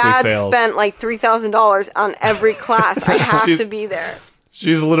automatically fails. Yeah, my dad spent like $3,000 on every class. I have to be there.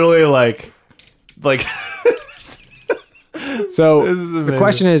 She's literally like So the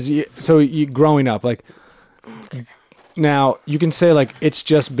question is, so you growing up, like, Now, you can say, like, it's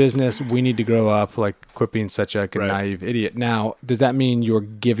just business. We need to grow up. Like, quit being such a naive idiot. Now, does that mean you're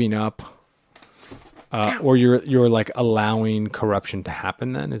giving up or you're like allowing corruption to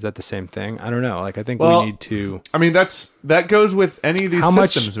happen then? Is that the same thing? I don't know. Like, I think we need to... I mean, that goes with any of these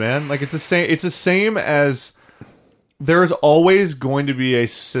systems, man. Like, it's the same as... There's always going to be a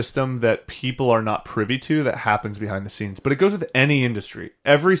system that people are not privy to that happens behind the scenes. But it goes with any industry.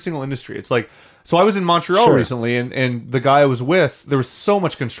 Every single industry. It's like... So I was in Montreal recently, and the guy I was with, there was so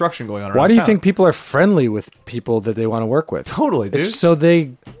much construction going on around Why do you town. think people are friendly with people that they want to work with? Totally, dude. It's so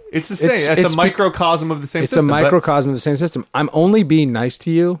they... It's the same. It's a microcosm of the same system. It's a microcosm of the same system. I'm only being nice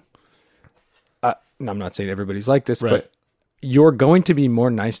to you. And I'm not saying everybody's like this, but you're going to be more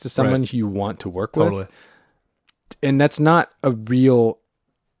nice to someone you want to work with. And that's not a real...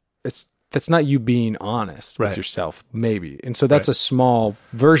 That's not you being honest with yourself, maybe. And so that's a small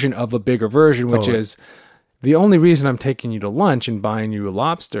version of a bigger version, which is the only reason I'm taking you to lunch and buying you a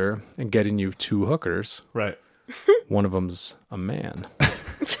lobster and getting you 2 hookers. Right. One of them's a man.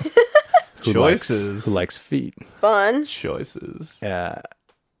 Choices. Who likes feet. Fun. Choices.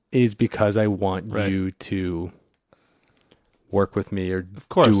 Is because I want you to work with me or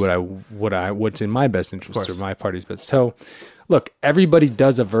course. do what's in my best interest or my party's best. So... Look, everybody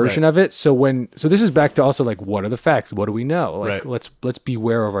does a version of it. So this is back to also like, what are the facts? What do we know? Like, let's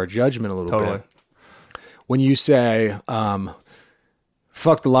beware of our judgment a little bit. When you say,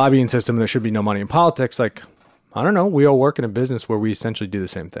 fuck the lobbying system, there should be no money in politics. Like, I don't know. We all work in a business where we essentially do the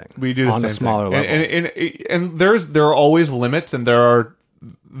same thing. We do the on same a smaller thing. level. And there are always limits, and there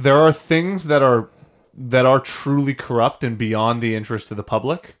are things that are truly corrupt and beyond the interest of the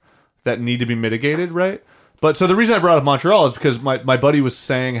public that need to be mitigated, right? But so the reason I brought up Montreal is because my buddy was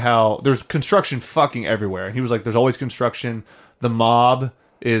saying how there's construction fucking everywhere. And he was like, there's always construction. The mob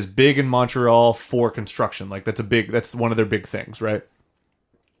is big in Montreal for construction. Like that's one of their big things, right?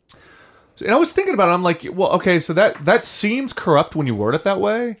 And I was thinking about it. I'm like, well, okay, so that seems corrupt when you word it that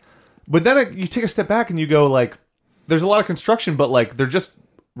way. But then you take a step back and you go like, there's a lot of construction, but like they're just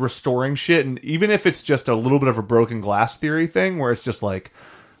restoring shit. And even if it's just a little bit of a broken glass theory thing where it's just like,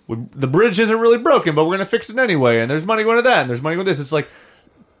 the bridge isn't really broken, but we're going to fix it anyway. And there's money going to that, and there's money going to this. It's like,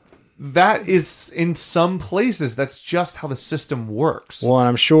 that is, in some places, that's just how the system works. Well, and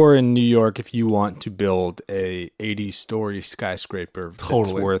I'm sure in New York, if you want to build a 80-story skyscraper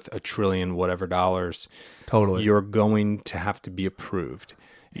that's worth $1 trillion whatever dollars, you're going to have to be approved.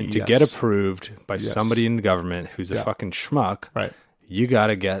 And to get approved by somebody in the government who's a fucking schmuck, you got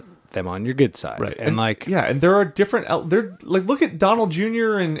to get them on your good side, right? And like, and there are different. Like, look at Donald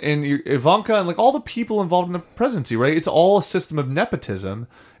Jr. and Ivanka and like all the people involved in the presidency, right? It's all a system of nepotism,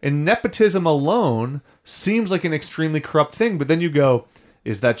 and nepotism alone seems like an extremely corrupt thing. But then you go,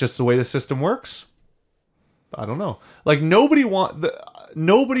 is that just the way the system works? I don't know. Like nobody wants.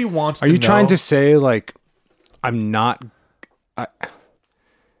 Are you trying to say like, I'm not?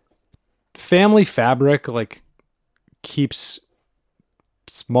 Family fabric like keeps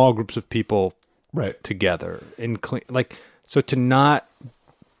small groups of people together and like, so to not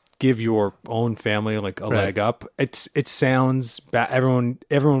give your own family like a leg up, it sounds bad.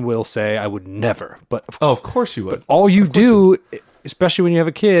 Everyone will say I would never, but of course you would. But all you do, especially when you have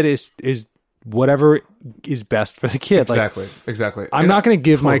a kid, is whatever is best for the kid. Exactly. I'm not going to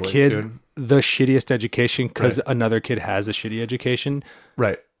give my kid the shittiest education because another kid has a shitty education.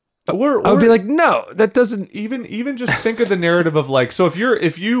 Right. I would be like, no, that doesn't even just think of the narrative of like, so if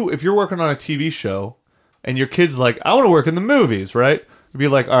you're working on a TV show and your kid's like, I want to work in the movies, right? You'd be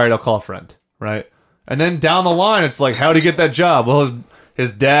like, all right, I'll call a friend, right? And then down the line, it's like, how'd he get that job? Well,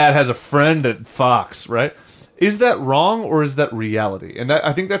 his dad has a friend at Fox, right? Is that wrong or is that reality? And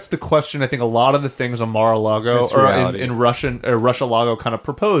I think that's the question. I think a lot of the things on Mar-a-Lago or in Russia-Lago kind of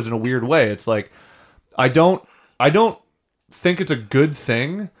propose in a weird way. It's like, I don't think it's a good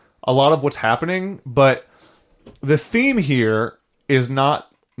thing, a lot of what's happening, but the theme here is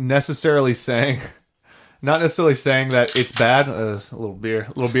not necessarily saying that it's bad. A little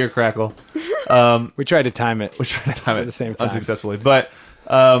beer crackle. We tried to time it. At the same time unsuccessfully, but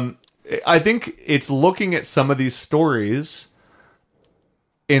I think it's looking at some of these stories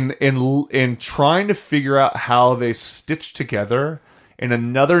in trying to figure out how they stitch together in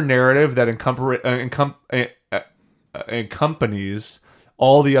another narrative that accompanies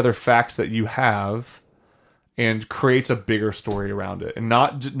all the other facts that you have and creates a bigger story around it, and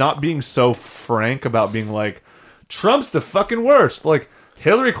not being so frank about being like, Trump's the fucking worst, like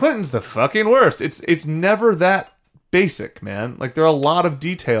Hillary Clinton's the fucking worst. It's never that basic, man. Like there are a lot of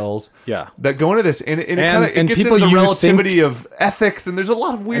details that go into this, and it gets people into the you relativity of ethics, and there's a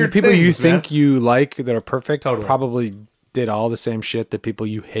lot of weird and the people things, you man. think you like that are perfect Totally. probably did all the same shit that people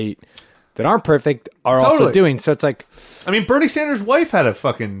you hate that aren't perfect are also doing. So it's like, I mean, Bernie Sanders' wife had a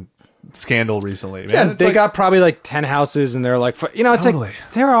fucking scandal recently, man. yeah, It's they like, got probably like 10 houses, and they're like, it's Totally. like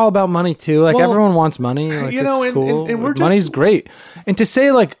they're all about money too. Like Well, everyone wants money. Like, you know, it's and- cool. and we're just- money's great. And to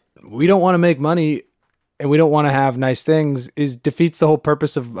say like we don't want to make money and we don't want to have nice things defeats the whole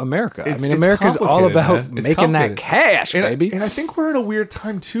purpose of America. It's America's all complicated, about man. It's making that complicated. cash, and baby. And I think we're in a weird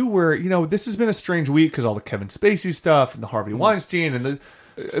time too, where this has been a strange week because all the Kevin Spacey stuff and the Harvey Weinstein and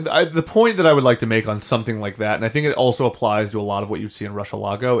the point that I would like to make on something like that, and I think it also applies to a lot of what you see in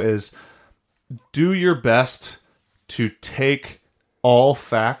Rush-a-Lago, is do your best to take all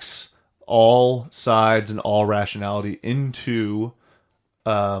facts, all sides, and all rationality into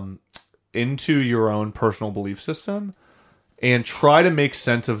your own personal belief system, and try to make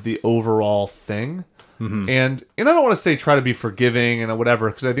sense of the overall thing. Mm-hmm. And I don't want to say try to be forgiving and whatever,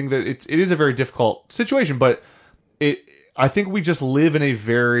 because I think that it is a very difficult situation. But I think we just live in a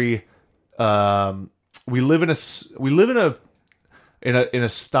very we live in a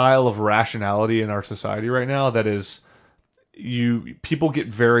style of rationality in our society right now that is people get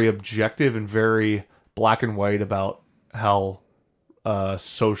very objective and very black and white about how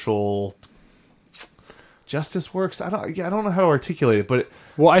social justice works. I don't know how to articulate it, but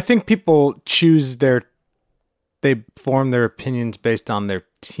Well, I think people they form their opinions based on their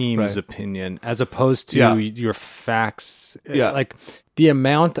team's opinion as opposed to your facts. Yeah. Like the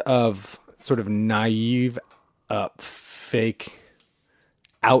amount of sort of naive, fake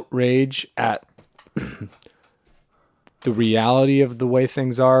outrage at the reality of the way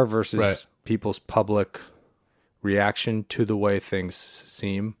things are versus people's public reaction to the way things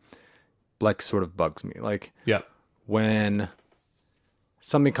seem, like, sort of bugs me. Like, when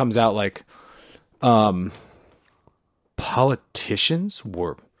something comes out like politicians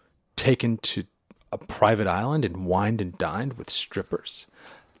were taken to a private island and wined and dined with strippers,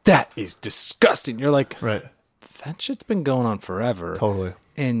 that is disgusting. You're like, that shit's been going on forever. Totally.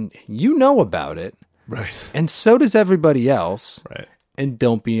 And you know about it. Right. And so does everybody else. Right. And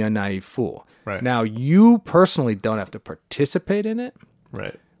don't be a naive fool. Right. Now, you personally don't have to participate in it.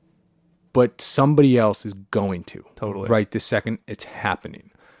 Right. But somebody else is going to. Totally. Right this second, it's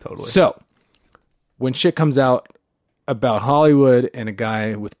happening. Totally. So, when shit comes out about Hollywood and a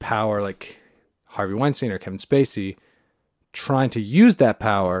guy with power like Harvey Weinstein or Kevin Spacey trying to use that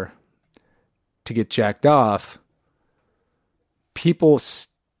power to get jacked off,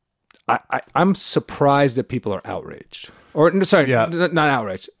 I'm surprised that people are outraged. Or, sorry, not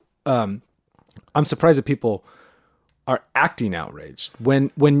outraged. I'm surprised that people are acting outraged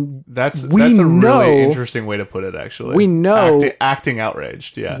when that's a know, really interesting way to put it. Actually, we know acting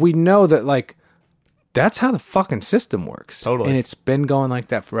outraged. Yeah, we know that, like, that's how the fucking system works. Totally, and it's been going like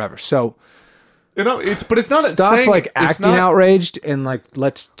that forever. So, it's not stop saying, like acting outraged and like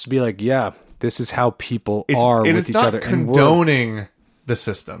let's be like, yeah, this is how people are with each other. It's not condoning the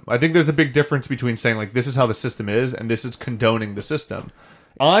system. I think there's a big difference between saying like this is how the system is and this is condoning the system.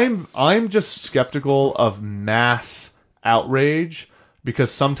 I'm just skeptical of mass outrage because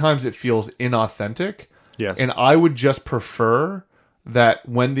sometimes it feels inauthentic. Yes. And I would just prefer that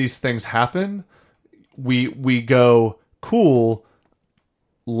when these things happen, we go, cool,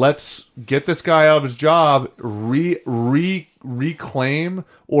 let's get this guy out of his job, reclaim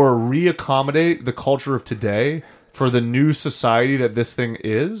or reaccommodate the culture of today for the new society that this thing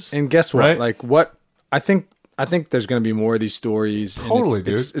is. And guess what? Right? Like, what I think there's going to be more of these stories. Totally, and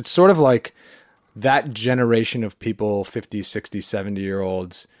dude. It's sort of like that generation of people, 50, 60,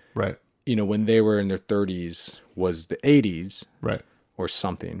 70-year-olds, Right. you know, when they were in their 30s was the 80s. Right. Or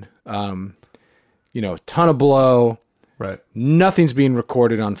something. You know, ton of blow. Right. Nothing's being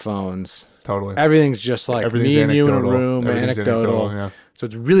recorded on phones. Totally. Everything's just like Everything's me and you in a anecdotal. room, Everything's anecdotal. yeah. So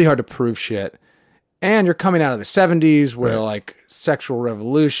it's really hard to prove shit. And you're coming out of the 70s where Right. like sexual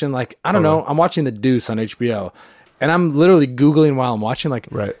revolution, like, I don't know, I'm watching The Deuce on HBO and I'm literally Googling while I'm watching, like,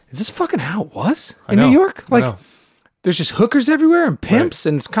 Right. is this fucking how it was I in know. New York? I Like, know. there's just hookers everywhere and pimps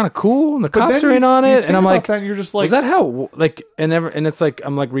and it's kind of cool and the cops then are in you- on you it. think And I'm about like, that and you're just like- was that how, like, and it's like,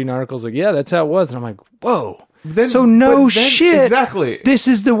 I'm like reading articles like, yeah, that's how it was. And I'm like, whoa. Then- So no but then- shit. exactly. This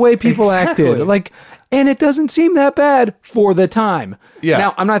is the way people Exactly. acted. Like, and it doesn't seem that bad for the time. Yeah.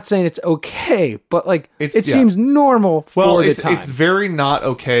 Now, I'm not saying it's okay, but like, It's- it yeah. seems normal for the time. It's very not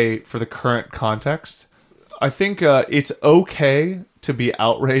okay for the current context. I think it's okay to be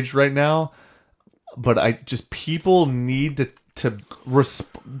outraged right now, but people need to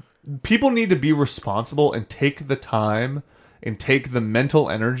people need to be responsible and take the time and take the mental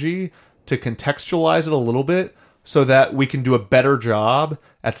energy to contextualize it a little bit so that we can do a better job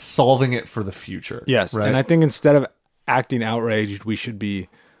at solving it for the future. Yes, right? and I think instead of acting outraged, we should be,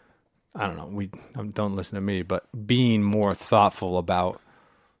 I don't know, don't listen to me, but being more thoughtful about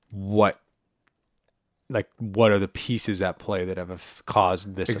what are the pieces at play that have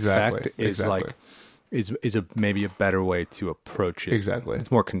caused this effect is a maybe a better way to approach it. Exactly.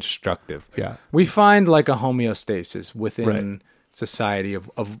 It's more constructive. Yeah. We find like a homeostasis within society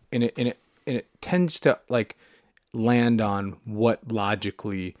and it tends to like land on what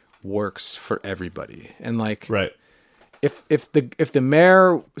logically works for everybody. And like if the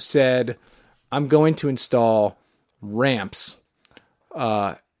mayor said, I'm going to install ramps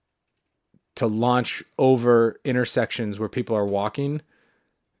to launch over intersections where people are walking,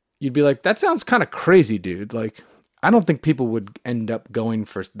 you'd be like, that sounds kind of crazy, dude. Like, I don't think people would end up going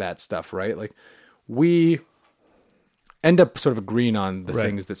for that stuff, right? Like, we end up sort of agreeing on the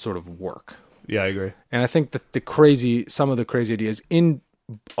things that sort of work. Yeah, I agree. And I think that some of the crazy ideas in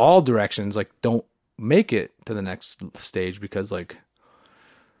all directions, like, don't make it to the next stage because, like,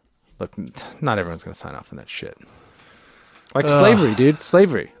 look, not everyone's going to sign off on that shit. Like slavery, dude.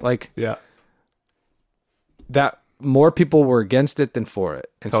 Slavery. Like, yeah. That more people were against it than for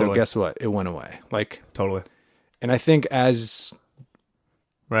it. And Totally. so guess what? It went away. Like, Totally. and I think as,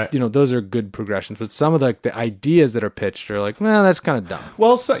 Right. you know, those are good progressions, but some of the ideas that are pitched are like, nah, that's kind of dumb.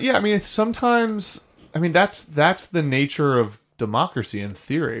 Well, so, yeah, I mean, sometimes, I mean, that's the nature of democracy in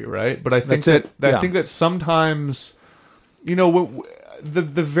theory, right? But I think I think that sometimes, you know, the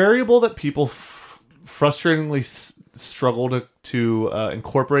variable that people frustratingly struggle to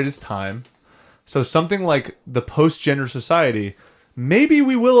incorporate is time. So something like the post-gender society, maybe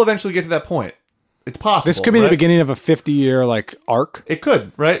we will eventually get to that point. It's possible. This could be the beginning of a 50-year like arc. It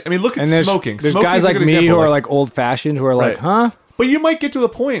could, right? I mean, look at smoking. There's Smoking guys is a like good me example. who are like old-fashioned who are like, huh? But you might get to the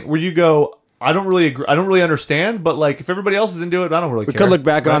point where you go, I don't really agree. I don't really understand. But like, if everybody else is into it, I don't really care. We could look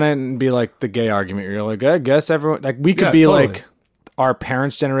back on it and be like the gay argument. You're like, I guess everyone like we could Yeah, be totally. like our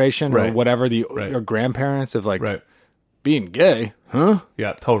parents' generation or Right. whatever Right. your grandparents of like Right. being gay, huh?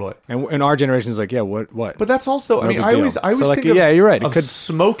 Yeah, totally. And our generation is like, yeah, what? But that's also, I No mean, big I deal. always So, like, think of, yeah, you're right. It of could-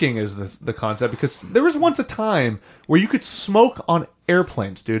 smoking as the concept because there was once a time where you could smoke on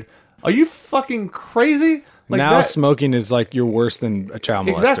airplanes, dude. Are you fucking crazy? Like now that, smoking is like you're worse than a child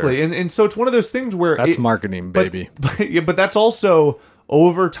molester. exactly, and so it's one of those things where That's marketing, baby. But that's also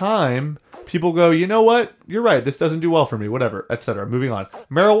over time. People go, you know what? You're right. This doesn't do well for me. Whatever, etc. Moving on.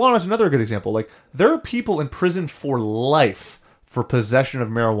 Marijuana is another good example. Like there are people in prison for life for possession of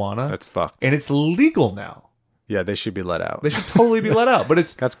marijuana. That's fucked. And it's legal now. Yeah, they should be let out. They should totally be let out. But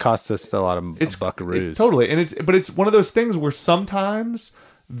it's That's cost us a lot of buckaroos. totally, and it's one of those things where sometimes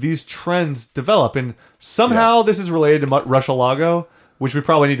these trends develop, and somehow this is related to Rush-a-Lago, which we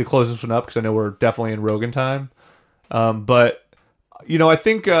probably need to close this one up because I know we're definitely in Rogan time. But you know, I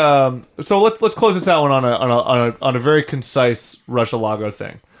think so. Let's close this out one on a very concise Rush-a-Lago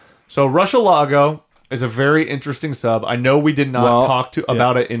thing. So Rush-a-Lago is a very interesting sub. I know we did not talk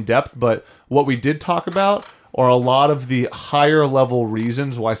about it in depth, but what we did talk about are a lot of the higher level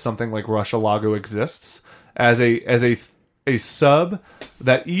reasons why something like Rush-a-Lago exists as a sub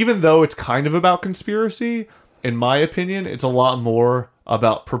that, even though it's kind of about conspiracy, in my opinion, it's a lot more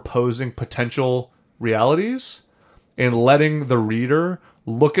about proposing potential realities and letting the reader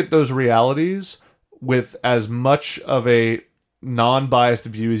look at those realities with as much of a non-biased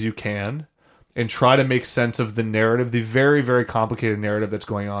view as you can and try to make sense of the narrative, the very, very complicated narrative that's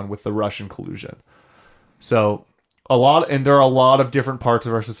going on with the Russian collusion. So there are a lot of different parts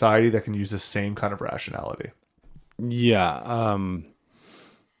of our society that can use the same kind of rationality. Yeah.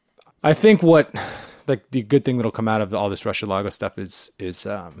 I think what like the good thing that'll come out of all this Rush-a-Lago stuff is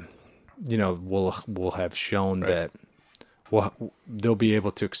you know, we'll have shown that they'll be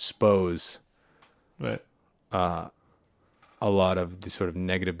able to expose Right. a lot of the sort of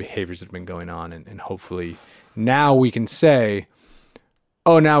negative behaviors that have been going on, and hopefully now we can say,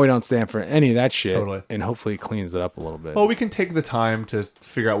 oh, now we don't stand for any of that shit. Totally. And hopefully it cleans it up a little bit. Well, we can take the time to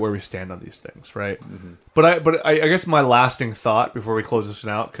figure out where we stand on these things, right? Mm-hmm. But I guess my lasting thought before we close this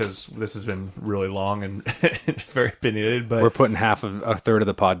one out, because this has been really long and very opinionated, but we're putting a third of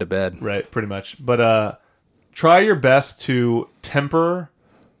the pod to bed. Right, pretty much. But try your best to temper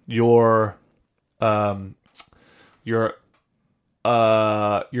your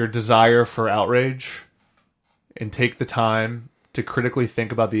desire for outrage and take the time to critically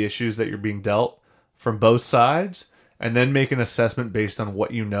think about the issues that you're being dealt from both sides, and then make an assessment based on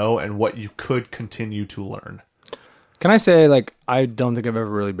what you know and what you could continue to learn. Can I say, like, I don't think I've ever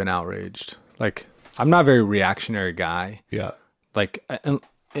really been outraged. Like, I'm not a very reactionary guy. Yeah. Like, so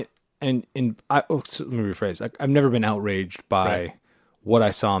let me rephrase. Like, I've never been outraged by what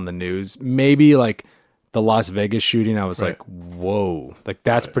I saw on the news. Maybe like the Las Vegas shooting, I was like, whoa, like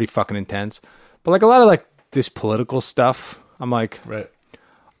that's pretty fucking intense. But like a lot of like this political stuff, I'm like,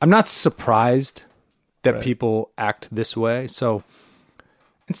 I'm not surprised that people act this way. So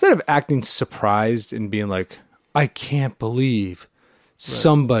instead of acting surprised and being like, I can't believe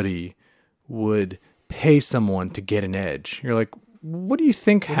somebody would pay someone to get an edge, you're like, what do you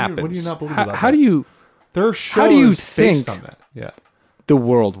think happens? What do you not believe about how that? do you? There are shows How do you based think on that. Yeah. the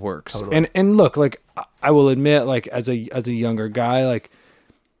world works? Totally. And look, like I will admit, like as a younger guy, like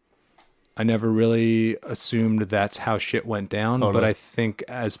I never really assumed that's how shit went down. Totally. But I think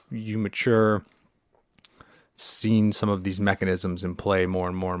as you mature, seeing some of these mechanisms in play more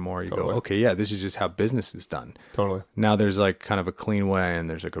and more and more, you go, okay, yeah, this is just how business is done. Totally. Now there's like kind of a clean way and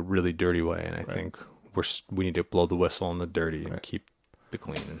there's like a really dirty way, and I think we need to blow the whistle on the dirty and keep the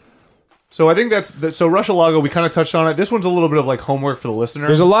clean. So I think so Russia Lago, we kind of touched on it. This one's a little bit of like homework for the listener.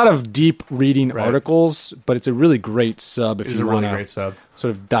 There's a lot of deep reading articles, but it's a really great sub if you want great sub.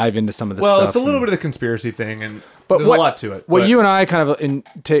 Sort of dive into some of the Well, stuff. it's a little bit of the conspiracy thing, but there's a lot to it. What you and I kind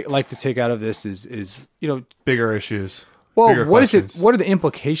of like to take out of this is bigger issues. Well, bigger what questions. is it? What are the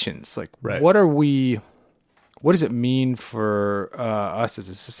implications? Like, what are we? What does it mean for us as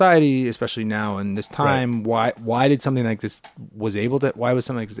a society, especially now in this time? Why did something like this Why was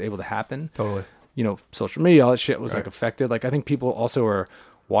something like this able to happen? Totally. Social media, all that shit was like affected. Like, I think people also are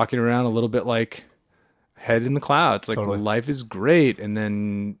walking around a little bit like head in the clouds. Like, life is great, and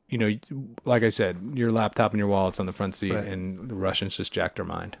then like I said, your laptop and your wallet's on the front seat, and the Russians just jacked our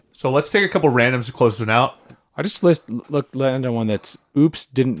mind. So let's take a couple randoms to close one out. I just landed on one that's "Oops,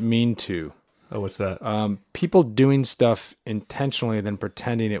 didn't mean to." Oh, what's that? People doing stuff intentionally, then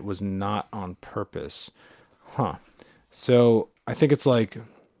pretending it was not on purpose. So I think it's like,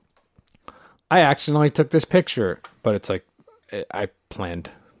 I accidentally took this picture, but it's like, I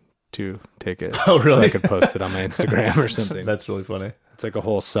planned to take it. Oh, really? So I could post it on my Instagram or something. That's really funny. It's like a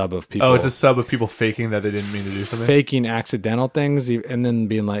whole sub of people. Oh, it's a sub of people faking that they didn't mean to do something? Faking accidental things, and then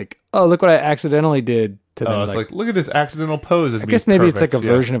being like, oh, look what I accidentally did. To it's like, look at this accidental pose. I guess maybe it's like a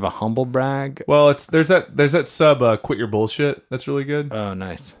version of a humble brag. Well, there's that sub, Quit Your Bullshit. That's really good. Oh,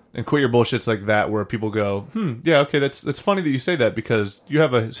 nice. And Quit Your Bullshit's like that, where people go, yeah, okay, that's funny that you say that, because you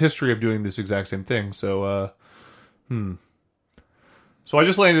have a history of doing this exact same thing. So, So I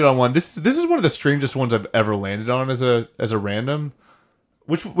just landed on one. This is one of the strangest ones I've ever landed on as a random,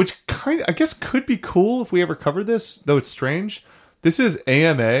 which kind of, I guess, could be cool if we ever covered this, though it's strange. This is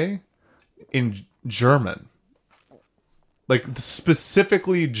AMA in German, like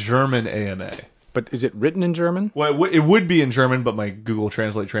specifically German AMA. But is it written in German? Well, it would be in German, but my Google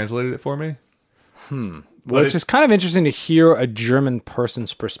Translate translated it for me. Well, it's just kind of interesting to hear a German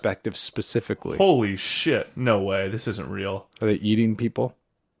person's perspective specifically. Holy shit! No way, this isn't real. Are they eating people?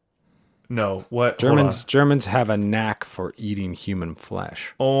 No, what? Germans have a knack for eating human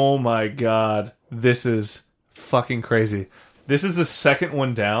flesh. Oh my god, this is fucking crazy. This is the second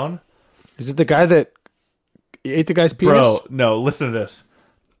one down. Is it the guy that ate the guy's penis? Bro, no, listen to this.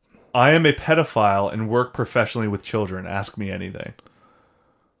 I am a pedophile and work professionally with children. Ask me anything.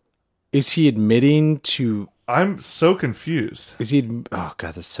 Is he admitting to... I'm so confused. Is he... Oh,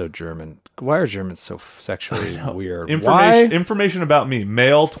 God, that's so German. Why are Germans so sexually weird? Information about me.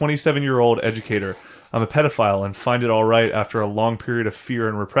 Male, 27-year-old educator. I'm a pedophile and find it all right after a long period of fear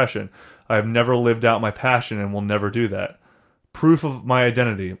and repression. I have never lived out my passion and will never do that. Proof of my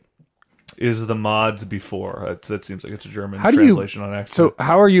identity is the mods before. That seems like it's a German translation on accident. So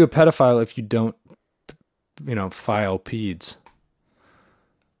how are you a pedophile if you don't, file peds?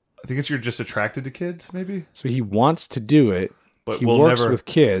 I think you're just attracted to kids, maybe? So he wants to do it, but he works with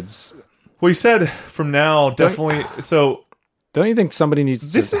kids. Well, he said from now, definitely... So... Don't you think somebody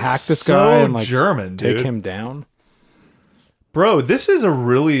needs to hack this guy and German, take him down? Bro, this is a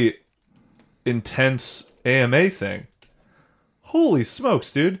really intense AMA thing. Holy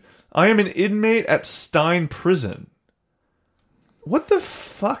smokes, dude. I am an inmate at Stein Prison. What the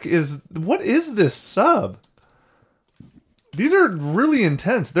fuck what is this sub? These are really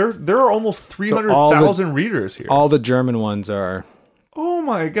intense. There are almost 300,000 readers here. All the German ones are. Oh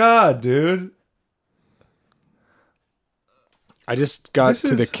my god, dude. I just got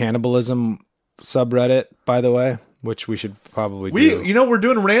to the cannibalism subreddit, by the way, which we should probably do. We're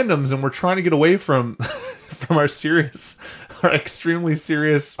doing randoms and we're trying to get away from our extremely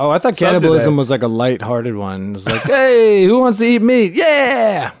serious. Oh, I thought cannibalism was like a lighthearted one. It was like, hey, who wants to eat meat?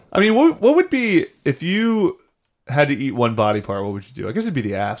 Yeah. I mean, what would be if you had to eat one body part, what would you do? I guess it'd be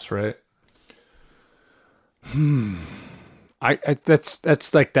the ass, right? I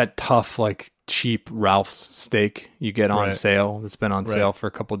that's like that tough, like cheap Ralph's steak you get on Right. sale. That's been on Right. sale for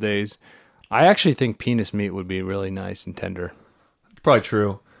a couple days. I actually think penis meat would be really nice and tender. Probably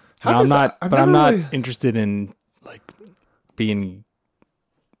true. And does that- I'm never not really- interested in like being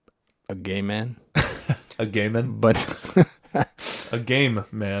a gay man, a gay man, but a game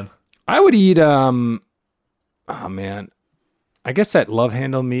man. I would eat. Oh man, I guess that love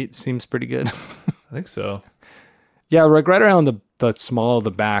handle meat seems pretty good. I think so. Yeah, like right around the small of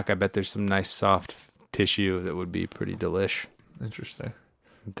the back, I bet there's some nice soft tissue that would be pretty delish. Interesting.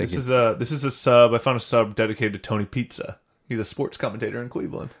 I'm This thinking, is a sub. I found a sub dedicated to Tony Pizza. He's a sports commentator in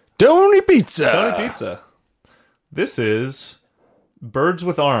Cleveland. Tony Pizza. Tony Pizza. This is Birds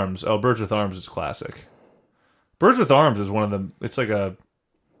with Arms. Oh, Birds with Arms is classic. Birds with Arms is one of them. It's a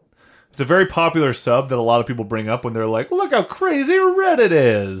very popular sub that a lot of people bring up when they're like, "Look how crazy Reddit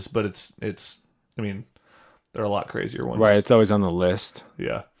is." But it's. I mean, there are a lot crazier ones. Right, it's always on the list.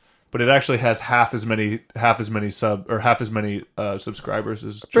 Yeah. But it actually has half as many subscribers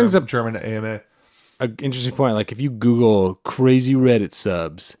as brings up- German AMA. An interesting point. Like if you Google crazy Reddit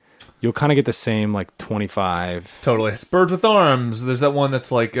subs, you'll kind of get the same like 25 Totally. It's Birds with Arms. There's that one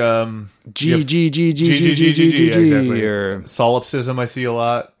that's like G G G G G G G G exactly. or Solipsism I see a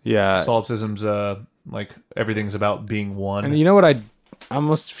lot. yeah. Solipsism's like everything's about being one. And you know what I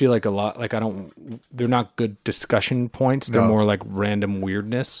almost feel like a lot like they're not good discussion points. They're No. more like random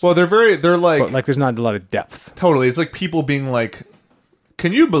weirdness. well, they're like, But like there's not a lot of depth. totally. It's like people being like,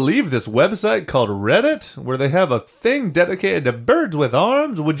 can you believe this website called Reddit where they have a thing dedicated to birds with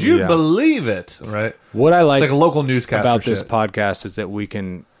arms? Would you Yeah. believe it? Right? What I It's like like a local newscaster about this shit. podcast is that we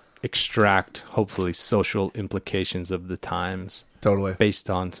can extract hopefully social implications of the times Totally. based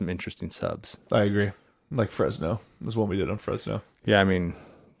on some interesting subs. I agree. Like Fresno. This is one we did on Fresno. Yeah, I mean,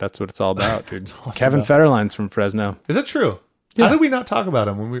 that's what it's all about, dude. all Kevin about. Federline's from Fresno. Is that true? Yeah. How did we not talk about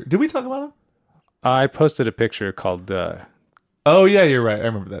him did we talk about him? I posted a picture called Oh yeah, you're right. I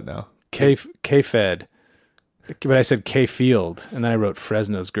remember that now. K Fed, but I said K Field, and then I wrote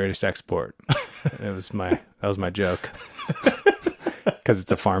Fresno's greatest export. That was my joke because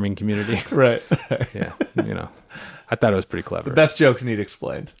it's a farming community. Right. Yeah, I thought it was pretty clever. Best jokes need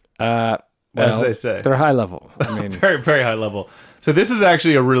explained. As they say. they're high level. I mean, Very, very high level. So this is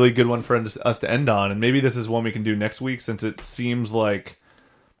actually a really good one for us to end on, and maybe this is one we can do next week since it seems like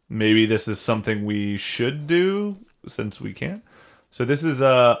maybe this is something we should do since we can't. So this is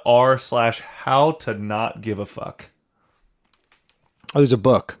r/how to not give a fuck. oh, there's a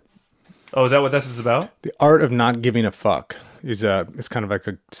book. Oh, is that what this is about? The Art of Not Giving a Fuck it's kind of like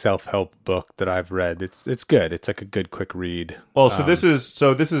a self-help book that I've read. It's good. It's like a good quick read. Well, this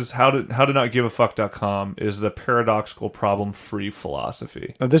is how to not give a fuck.com is the paradoxical problem free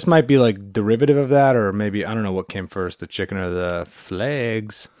philosophy. Now, this might be like derivative of that, or maybe I don't know what came first, the chicken or the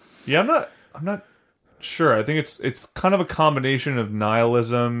flags. Yeah, I'm not sure. I think it's kind of a combination of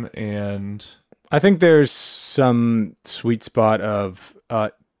nihilism and I think there's some sweet spot of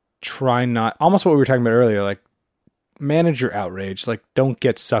try not, almost what we were talking about earlier, like manage your outrage. Like don't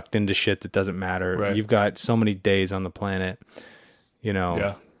get sucked into shit that doesn't matter. Right. You've got so many days on the planet,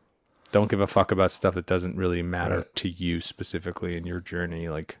 yeah. Don't give a fuck about stuff that doesn't really matter Right. to you specifically in your journey.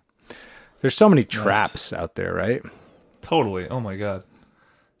 Like there's so many traps out there, right? Totally. Oh my god.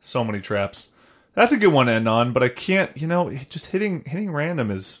 So many traps. That's a good one to end on, but I can't, just hitting random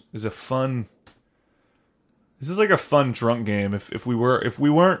is a fun. This is like a fun drunk game. If we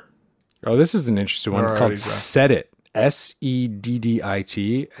weren't Oh, this is an interesting one We're called already drunk. Set It.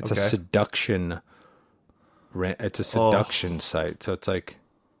 SEDDIT. It's a Okay. seduction. It's a seduction site. So it's like,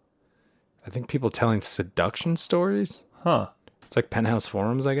 I think people telling seduction stories. Huh. It's like Penthouse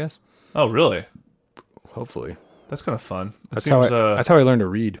Forums, I guess. Oh, really? Hopefully, That's kind of fun. that's how I learned to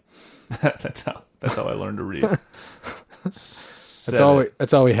read. that's how I learned to read. That's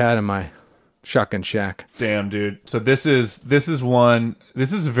all we had in my shotgun shack. Damn, dude. So this is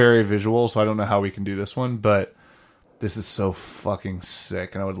very visual, so I don't know how we can do this one, but this is so fucking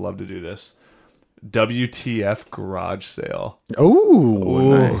sick, and I would love to do this. WTF garage sale.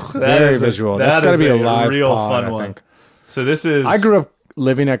 Oh, nice. Very visual. That's got to be a live real pod, fun I one. think. So this is. I grew up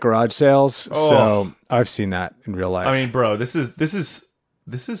living at garage sales, so Oh. I've seen that in real life. I mean, bro, this one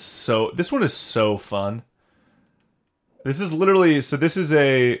is so fun. This is literally this is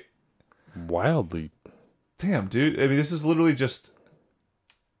a wildly. damn, dude. I mean, this is literally just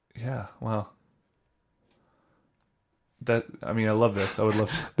yeah. Wow. I love this. I would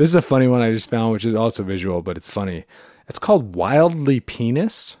love to. This is a funny one I just found, which is also visual, but it's funny. It's called Wildly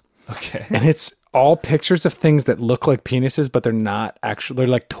Penis. Okay. And it's all pictures of things that look like penises, but they're not actually. They're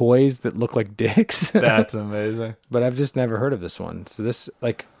like toys that look like dicks. That's amazing. But I've just never heard of this one. So this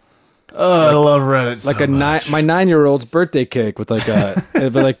I love Reddit. like so a much. my 9-year-old's birthday cake with like a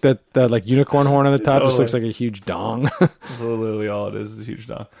but like the like unicorn horn on the top just Totally. looks like a huge dong. That's literally all it is a huge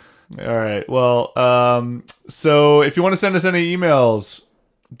dong. All right. Well, so if you want to send us any emails,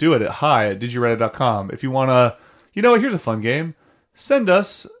 do it at hi@didyourreddit.com. If you want to, here's a fun game. Send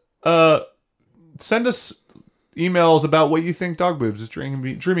us emails about what you think Dog Boobs is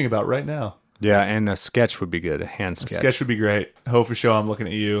dreaming about right now. Yeah, and a sketch would be good. A hand sketch. Sketch would be great. Ho for show. I'm looking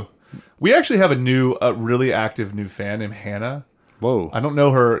at you. We actually have a really active new fan named Hannah. Whoa. I don't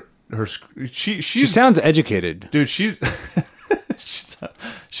know her. She sounds educated. Dude, she's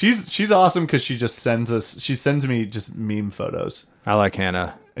she's awesome because she sends me just meme photos. I like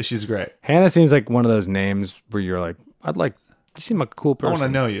Hannah. And she's great. Hannah seems like one of those names where you're like, you seem like a cool I person. want to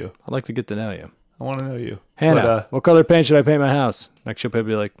know you. I'd like to get to know you. I want to know you. Hannah, But, what color paint should I paint my house? Like, she'll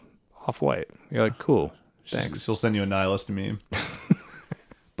probably be like, off-white. You're like, cool. Thanks. She'll send you a nihilist meme.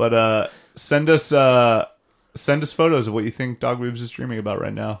 But send us photos of what you think Dog Boobs is dreaming about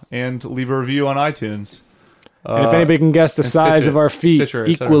right now, and leave a review on iTunes. And if anybody can guess the and size Stitcher- of our feet Stitcher,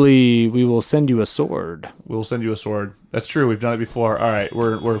 et cetera. equally, we will send you a sword. We'll send you a sword. That's true. We've done it before. All right,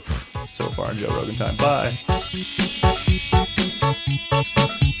 we're so far in Joe Rogan time. Bye.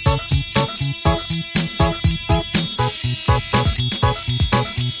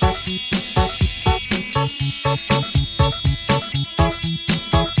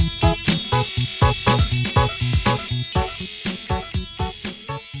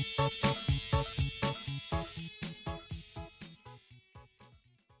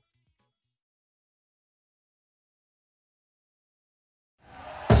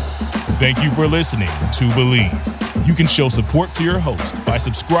 Thank you for listening to Believe. You can show support to your host by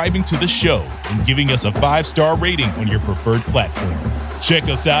subscribing to the show and giving us a 5-star rating on your preferred platform. Check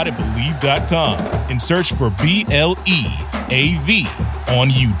us out at Believe.com and search for BLEAV on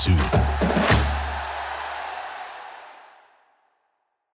YouTube.